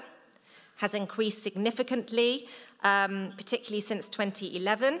disorder has increased significantly, particularly since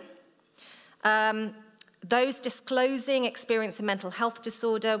 2011. Those disclosing experience of mental health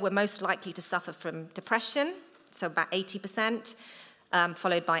disorder were most likely to suffer from depression, so about 80%,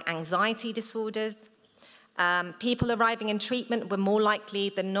 followed by anxiety disorders. People arriving in treatment were more likely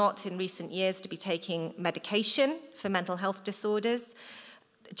than not in recent years to be taking medication for mental health disorders.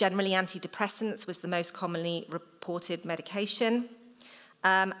 Generally, antidepressants was the most commonly reported medication.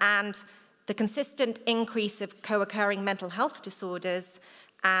 And the consistent increase of co-occurring mental health disorders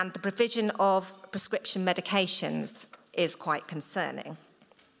and the provision of prescription medications is quite concerning.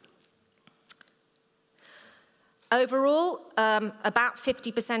 Overall, about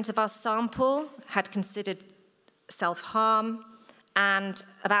 50% of our sample had considered self-harm, and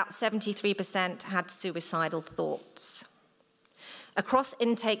about 73% had suicidal thoughts. Across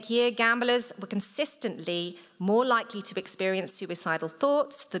intake year, gamblers were consistently more likely to experience suicidal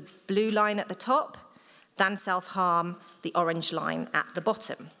thoughts, the blue line at the top, than self-harm, the orange line at the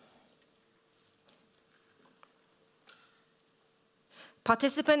bottom.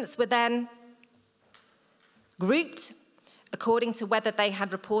 Participants were then grouped according to whether they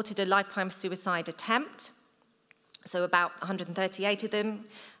had reported a lifetime suicide attempt, so about 138 of them,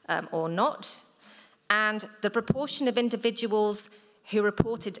 or not. And the proportion of individuals who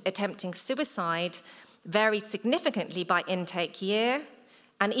reported attempting suicide varied significantly by intake year,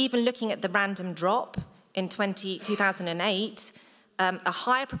 and even looking at the random drop in 2008, a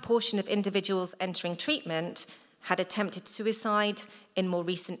higher proportion of individuals entering treatment had attempted suicide in more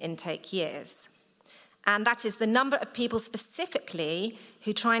recent intake years. And that is the number of people specifically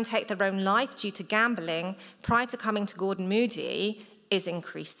who try and take their own life due to gambling prior to coming to Gordon Moody is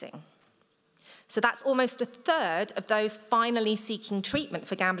increasing. So that's almost a third of those finally seeking treatment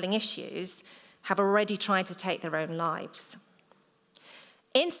for gambling issues have already tried to take their own lives.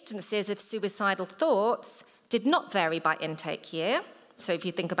 Instances of suicidal thoughts did not vary by intake year, so if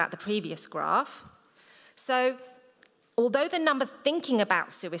you think about the previous graph. So although the number thinking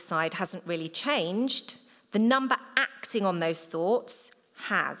about suicide hasn't really changed, the number acting on those thoughts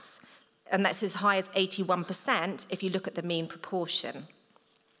has, and that's as high as 81% if you look at the mean proportion.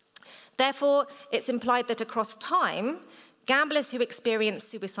 Therefore, it's implied that across time, gamblers who experience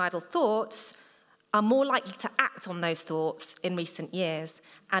suicidal thoughts are more likely to act on those thoughts in recent years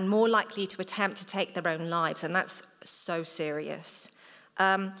and more likely to attempt to take their own lives, and that's so serious.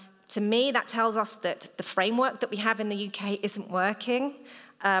 To me, that tells us that the framework that we have in the UK isn't working.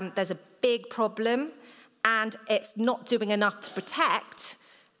 There's a big problem, and it's not doing enough to protect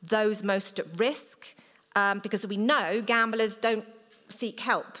those most at risk, because we know gamblers don't seek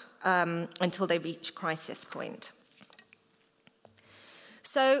help until they reach crisis point.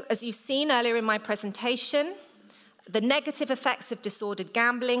 So, as you've seen earlier in my presentation, the negative effects of disordered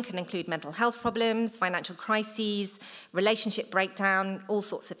gambling can include mental health problems, financial crises, relationship breakdown, all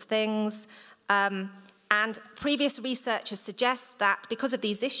sorts of things. And previous research has suggested that because of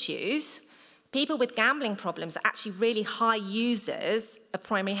these issues, people with gambling problems are actually really high users of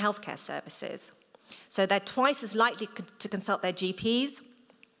primary healthcare services. So they're twice as likely to consult their GPs.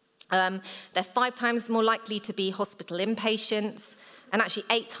 They're 5 times more likely to be hospital inpatients, and actually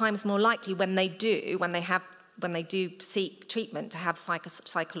 8 times more likely when they do seek treatment to have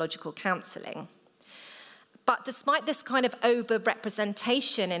psychological counselling. But despite this kind of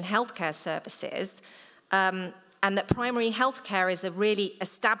over-representation in healthcare services, and that primary healthcare is a really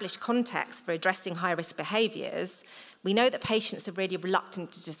established context for addressing high-risk behaviours, we know that patients are really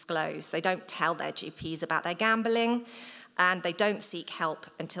reluctant to disclose. They don't tell their GPs about their gambling, and they don't seek help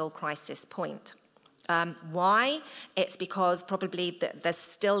until crisis point. Why? It's because probably there's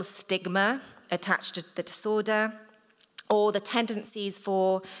still stigma attached to the disorder, or the tendencies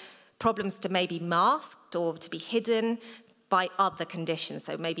for problems to maybe masked or to be hidden by other conditions,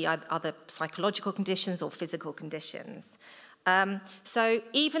 so maybe other psychological conditions or physical conditions. So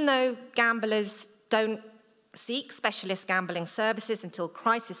even though gamblers don't seek specialist gambling services until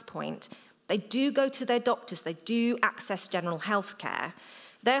crisis point, they do go to their doctors, they do access general health care.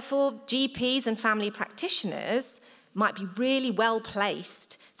 Therefore, GPs and family practitioners might be really well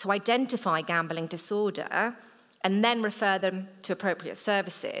placed to identify gambling disorder and then refer them to appropriate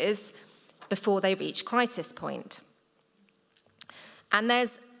services before they reach crisis point. And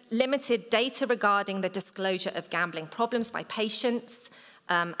there's limited data regarding the disclosure of gambling problems by patients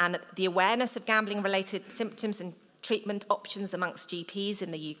and the awareness of gambling-related symptoms and treatment options amongst GPs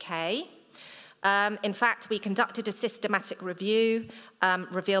in the UK. In fact, we conducted a systematic review,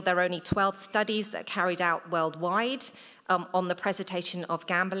 revealed there are only 12 studies that are carried out worldwide on the presentation of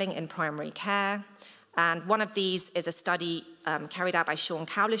gambling in primary care. And one of these is a study carried out by Sean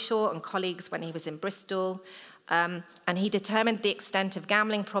Cowlishaw and colleagues when he was in Bristol. And he determined the extent of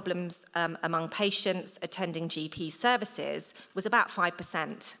gambling problems among patients attending GP services was about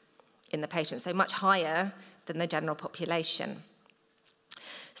 5% in the patients, so much higher than the general population.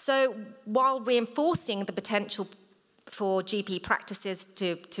 So while reinforcing the potential for GP practices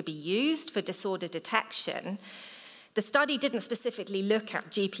to be used for disorder detection, the study didn't specifically look at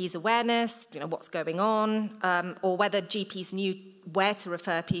GPs' awareness, what's going on, or whether GPs knew where to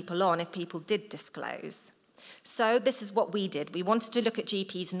refer people on if people did disclose. So this is what we did. We wanted to look at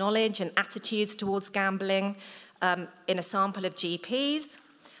GPs' knowledge and attitudes towards gambling in a sample of GPs.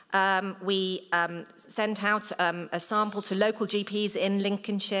 We sent out a sample to local GPs in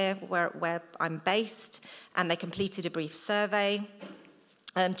Lincolnshire, where I'm based, and they completed a brief survey.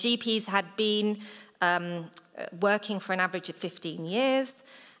 GPs had been working for an average of 15 years,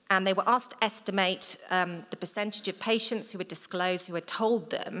 and they were asked to estimate the percentage of patients who had disclosed, who had told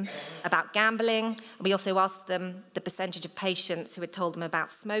them about gambling. We also asked them the percentage of patients who had told them about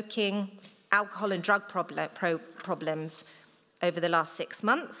smoking, alcohol and drug problems, over the last 6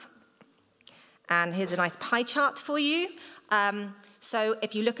 months. And here's a nice pie chart for you. So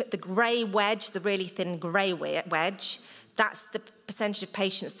if you look at the grey wedge, the really thin grey wedge, that's the percentage of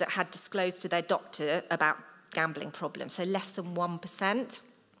patients that had disclosed to their doctor about gambling problems, so less than 1%.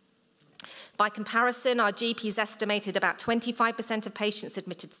 By comparison, our GPs estimated about 25% of patients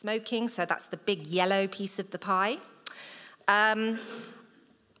admitted smoking, so that's the big yellow piece of the pie. Under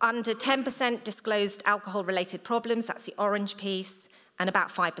 10% disclosed alcohol-related problems, that's the orange piece, and about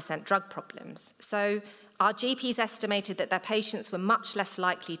 5% drug problems. So our GPs estimated that their patients were much less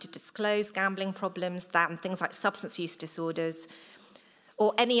likely to disclose gambling problems than things like substance use disorders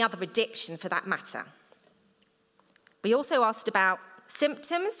or any other addiction for that matter. We also asked about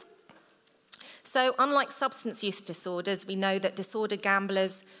symptoms. So unlike substance use disorders, we know that disordered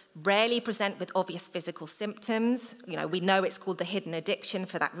gamblers rarely present with obvious physical symptoms. You know, we know it's called the hidden addiction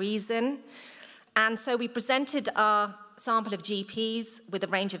for that reason. And so we presented our sample of GPs with a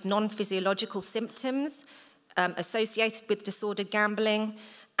range of non-physiological symptoms associated with disordered gambling.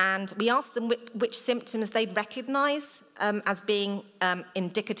 And we asked them which symptoms they'd recognise as being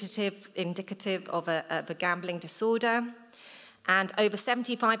indicative of a gambling disorder. And over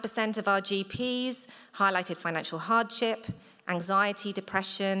 75% of our GPs highlighted financial hardship, anxiety,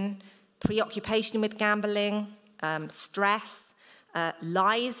 depression, preoccupation with gambling, stress,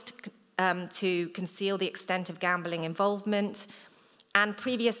 lies to conceal the extent of gambling involvement, and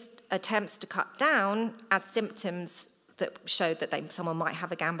previous attempts to cut down as symptoms that showed that someone might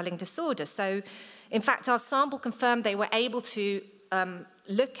have a gambling disorder. So, in fact, our sample confirmed they were able to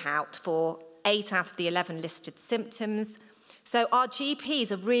look out for 8 out of the 11 listed symptoms. So our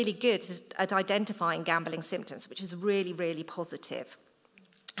GPs are really good at identifying gambling symptoms, which is really, really positive.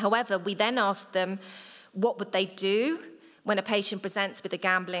 However, we then asked them what would they do when a patient presents with a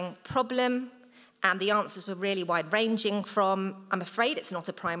gambling problem, and the answers were really wide-ranging from, I'm afraid it's not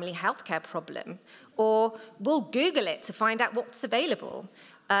a primary healthcare problem, or we'll Google it to find out what's available,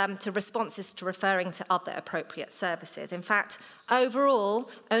 to responses to referring to other appropriate services. In fact, overall,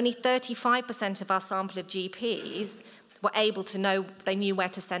 only 35% of our sample of GPs were able to know, they knew where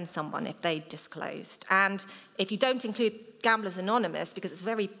to send someone if they disclosed. And if you don't include Gamblers Anonymous, because it's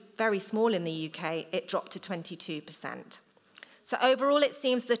very, very small in the UK, it dropped to 22%. So overall, it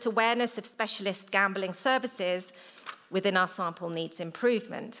seems that awareness of specialist gambling services within our sample needs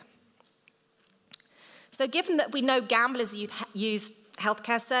improvement. So given that we know gamblers use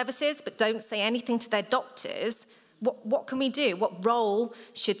healthcare services but don't say anything to their doctors, what can we do? What role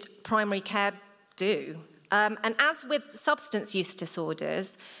should primary care do? And as with substance use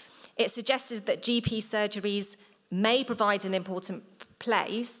disorders, it suggested that GP surgeries may provide an important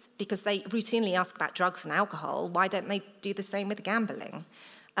place because they routinely ask about drugs and alcohol. Why don't they do the same with gambling?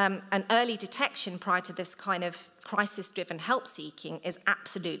 And early detection prior to this kind of crisis-driven help seeking is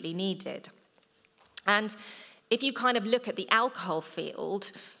absolutely needed. And if you kind of look at the alcohol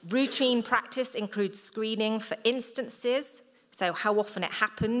field, routine practice includes screening for instances, so how often it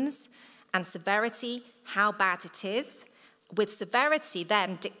happens, and severity, how bad it is, with severity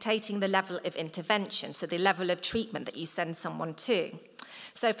then dictating the level of intervention, so the level of treatment that you send someone to.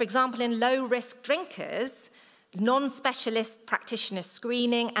 So, for example, in low-risk drinkers, non-specialist practitioner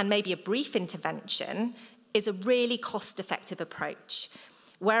screening and maybe a brief intervention is a really cost-effective approach,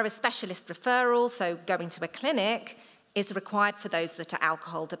 whereas specialist referral, so going to a clinic, is required for those that are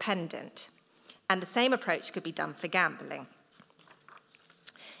alcohol dependent. And the same approach could be done for gambling.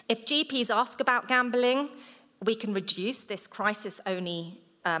 If GPs ask about gambling, we can reduce this crisis-only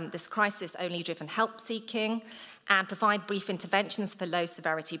driven help seeking and provide brief interventions for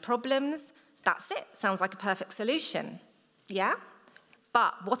low-severity problems. That's it. Sounds like a perfect solution. Yeah?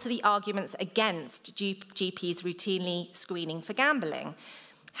 But what are the arguments against GPs routinely screening for gambling?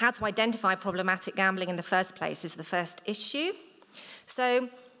 How to identify problematic gambling in the first place is the first issue. So,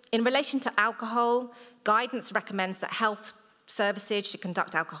 in relation to alcohol, guidance recommends that health services should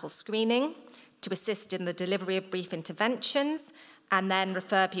conduct alcohol screening to assist in the delivery of brief interventions and then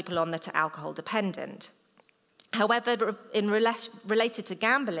refer people on that are alcohol dependent. However, related to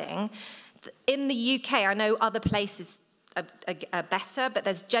gambling, in the UK, I know other places are better, but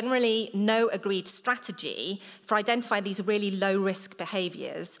there's generally no agreed strategy for identifying these really low-risk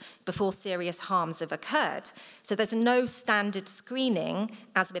behaviours before serious harms have occurred. So there's no standard screening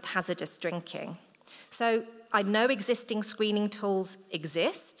as with hazardous drinking. So I know existing screening tools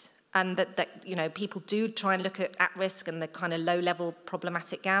exist and that you know, people do try and look at risk and the kind of low-level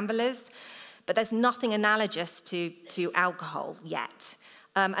problematic gamblers, but there's nothing analogous to alcohol yet.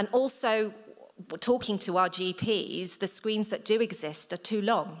 And also, talking to our GPs, the screens that do exist are too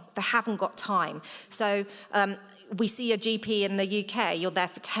long. They haven't got time. So we see a GP in the UK, you're there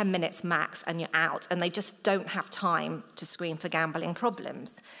for 10 minutes max and you're out, and they just don't have time to screen for gambling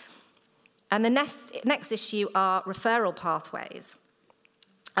problems. And the next issue are referral pathways.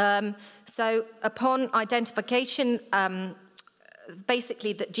 So upon identification,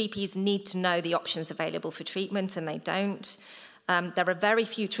 basically that GPs need to know the options available for treatment, and they don't. There are very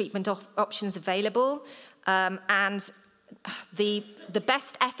few treatment options available, and the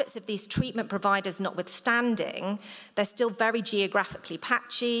best efforts of these treatment providers notwithstanding, they're still very geographically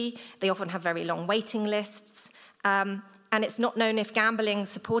patchy. They often have very long waiting lists. And it's not known if gambling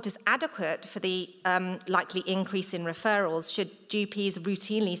support is adequate for the likely increase in referrals should GPs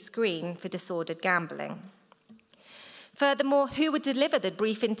routinely screen for disordered gambling. Furthermore, who would deliver the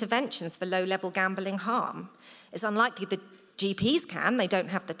brief interventions for low-level gambling harm? It's unlikely that GPs can, they don't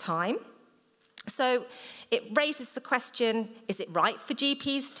have the time. So it raises the question, is it right for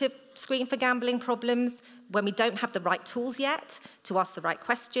GPs to screen for gambling problems when we don't have the right tools yet to ask the right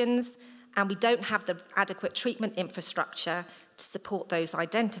questions, and we don't have the adequate treatment infrastructure to support those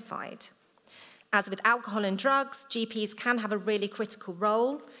identified? As with alcohol and drugs, GPs can have a really critical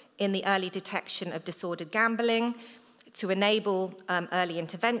role in the early detection of disordered gambling to enable early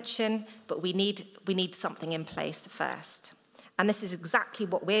intervention, but we need something in place first. And this is exactly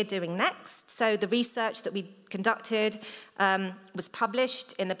what we're doing next. So the research that we conducted was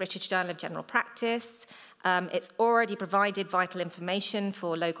published in the British Journal of General Practice. It's already provided vital information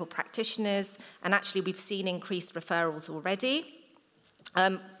for local practitioners, and actually we've seen increased referrals already.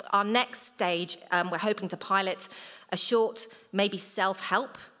 Our next stage, we're hoping to pilot a short, maybe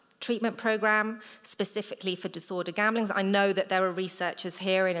self-help treatment program specifically for disordered gambling. I know that there are researchers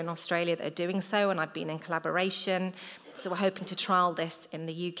here and in Australia that are doing so, and I've been in collaboration. So we're hoping to trial this in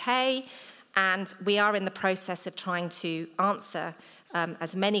the UK, and we are in the process of trying to answer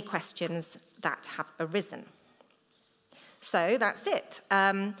as many questions that have arisen. So that's it.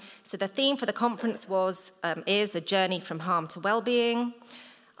 So the theme for the conference is a journey from harm to well-being.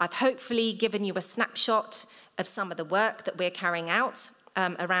 I've hopefully given you a snapshot of some of the work that we're carrying out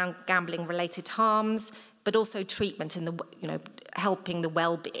around gambling-related harms, but also treatment and helping the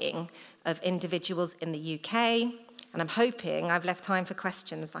well-being of individuals in the UK. And I'm hoping I've left time for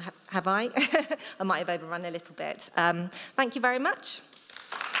questions. Have I? I might have overrun a little bit. Thank you very much.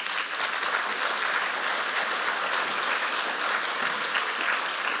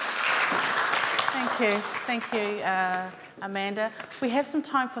 Thank you, Amanda. We have some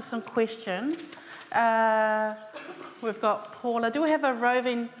time for some questions. We've got Paula. Do we have a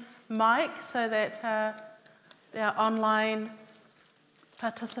roving mic so that our online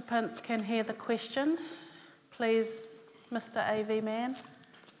participants can hear the questions? Please, Mr. AV man.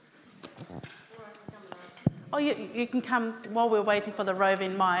 Oh, you can come while we're waiting for the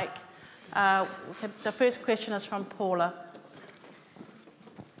roving mic. The first question is from Paula.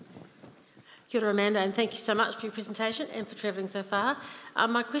 Kia ora, Amanda, and thank you so much for your presentation and for travelling so far.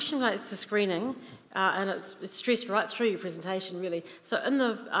 My question relates to screening, and it's stressed right through your presentation, really. So in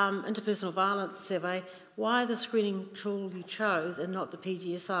the interpersonal violence survey, why the screening tool you chose and not the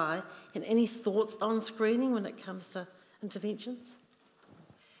PGSI, and any thoughts on screening when it comes to interventions?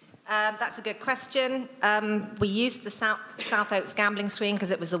 That's a good question. We used the South Oaks gambling screen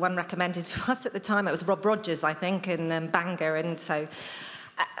because it was the one recommended to us at the time. It was Rob Rogers, I think, in Bangor, and so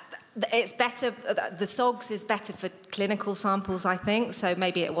it's better. The SOGS is better for clinical samples, I think, so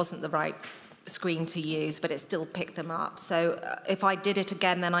maybe it wasn't the right screen to use, but it still picked them up. So if I did it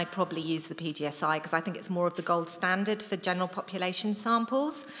again, then I'd probably use the PGSI because I think it's more of the gold standard for general population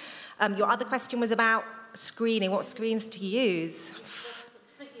samples. Your other question was about screening, what screens to use.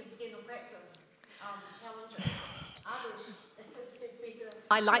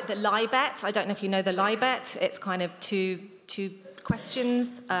 I like the LIBET. I don't know if you know the LIBET. It's kind of two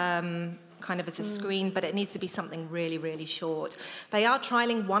questions, kind of as a screen, but it needs to be something really, really short. They are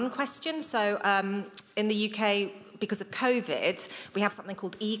trialling one question. So in the UK, because of COVID, we have something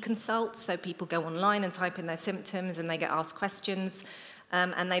called e-consult. So people go online and type in their symptoms and they get asked questions.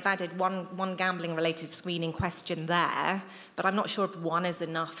 And they've added one gambling-related screening question there, but I'm not sure if one is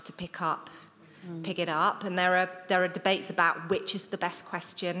enough to pick it up. And there are debates about which is the best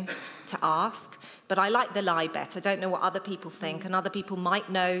question to ask. But I like the LIBET. I don't know what other people think, and other people might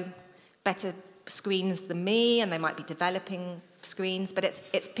know better screens than me, and they might be developing screens, but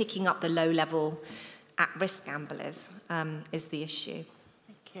it's picking up the low-level at-risk gamblers is the issue.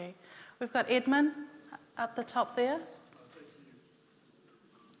 Thank you. We've got Edmund up the top there.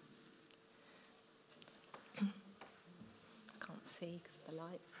 I can't see because of the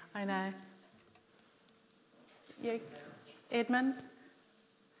light. I know. You, Edmund?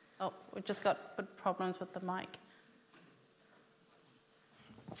 Oh, we've just got problems with the mic.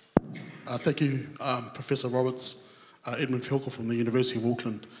 Thank you, Professor Roberts, Edmund Felker from the University of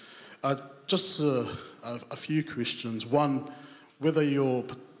Auckland. Just a few questions. One, whether you're...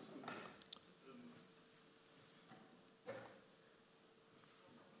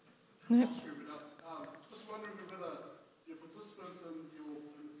 No. Just wondering whether your participants in the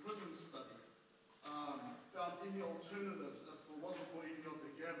prison study found any alternatives if it wasn't for any of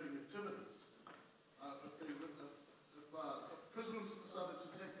the gambling activities. If prisoners decided to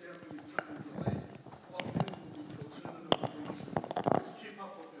take gambling activities away, what then would be the alternative approach to keep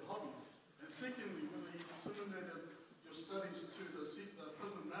up with their hobbies? And secondly, whether you disseminated your studies to the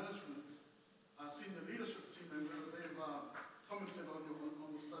prison management, senior leadership team, and whether they've commented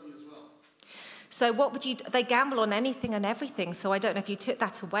on the study as well. So what would you... They gamble on anything and everything, so I don't know if you took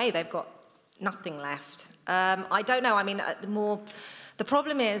that away, they've got nothing left. I don't know, I mean, the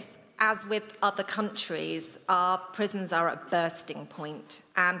problem is, as with other countries, our prisons are at bursting point,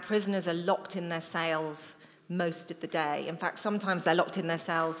 and prisoners are locked in their cells most of the day. In fact, sometimes they're locked in their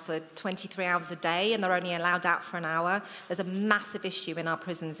cells for 23 hours a day, and they're only allowed out for an hour. There's a massive issue in our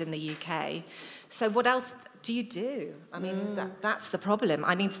prisons in the UK. So what else do you do? I mean, that's the problem.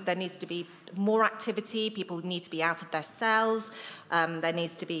 There needs to be more activity. People need to be out of their cells. There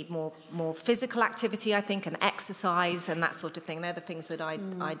needs to be more physical activity, I think, and exercise and that sort of thing. They're the things that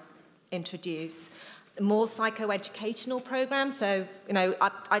I'd introduce. More psychoeducational programs. So, you know,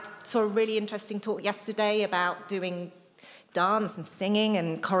 I saw a really interesting talk yesterday about doing dance and singing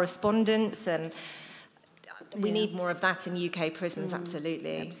and correspondence, and we need more of that in UK prisons,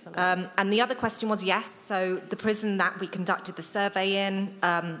 absolutely. And the other question was, yes, so the prison that we conducted the survey in,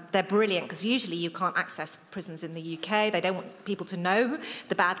 they're brilliant, because usually you can't access prisons in the UK. They don't want people to know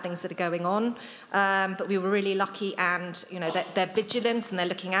the bad things that are going on. But we were really lucky, and, you know, they're vigilant and they're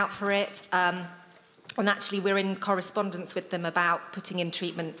looking out for it. And actually, we're in correspondence with them about putting in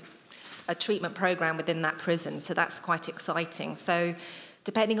a treatment programme within that prison, so that's quite exciting. So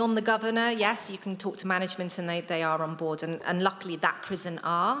depending on the governor, yes, you can talk to management and they are on board, and luckily that prison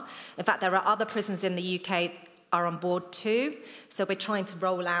are. In fact, there are other prisons in the UK are on board too, so we're trying to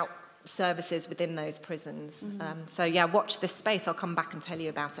roll out services within those prisons. So yeah, watch this space. I'll come back and tell you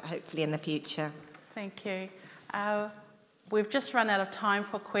about it hopefully in the future. Thank you. We've just run out of time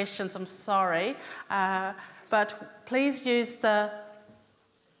for questions, I'm sorry, but please use the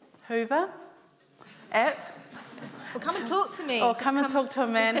Hoover app. Well, come and talk to me. Or come and talk to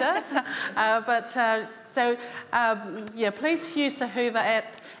Amanda. Yeah, please use the Hoover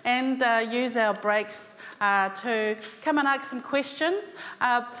app and use our breaks to come and ask some questions.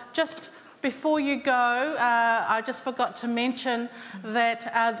 Just before you go, I just forgot to mention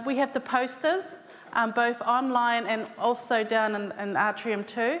that we have the posters, both online and also down in Atrium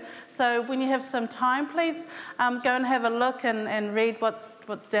 2. So when you have some time, please go and have a look and read what's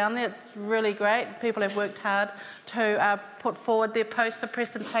down there. It's really great. People have worked hard to put forward their poster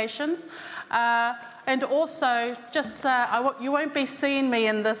presentations. And also, just you won't be seeing me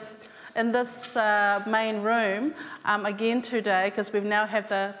in this main room again today, because we now have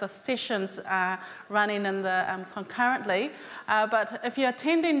the sessions running in the concurrently. But if you're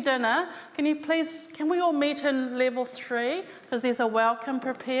attending dinner, can we all meet in level 3, because there's a welcome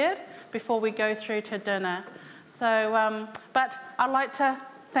prepared before we go through to dinner. So, but I'd like to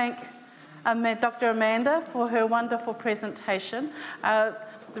thank Dr. Amanda for her wonderful presentation.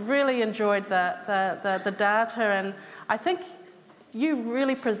 Really enjoyed the data, and I think you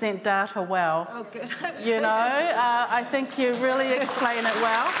really present data well. Oh, good. You know, I think you really explain it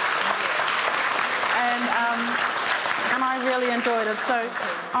well. And I really enjoyed it. So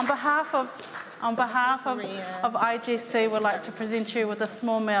on behalf of IGC, we'd like to present you with a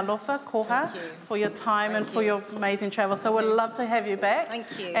small mea lofa, koha, for your time and for your amazing travel. So we'd love to have you back.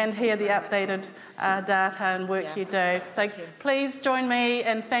 Thank you. And hear the updated data and work you do. So please join me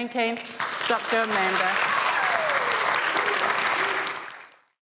in thanking Dr. Amanda.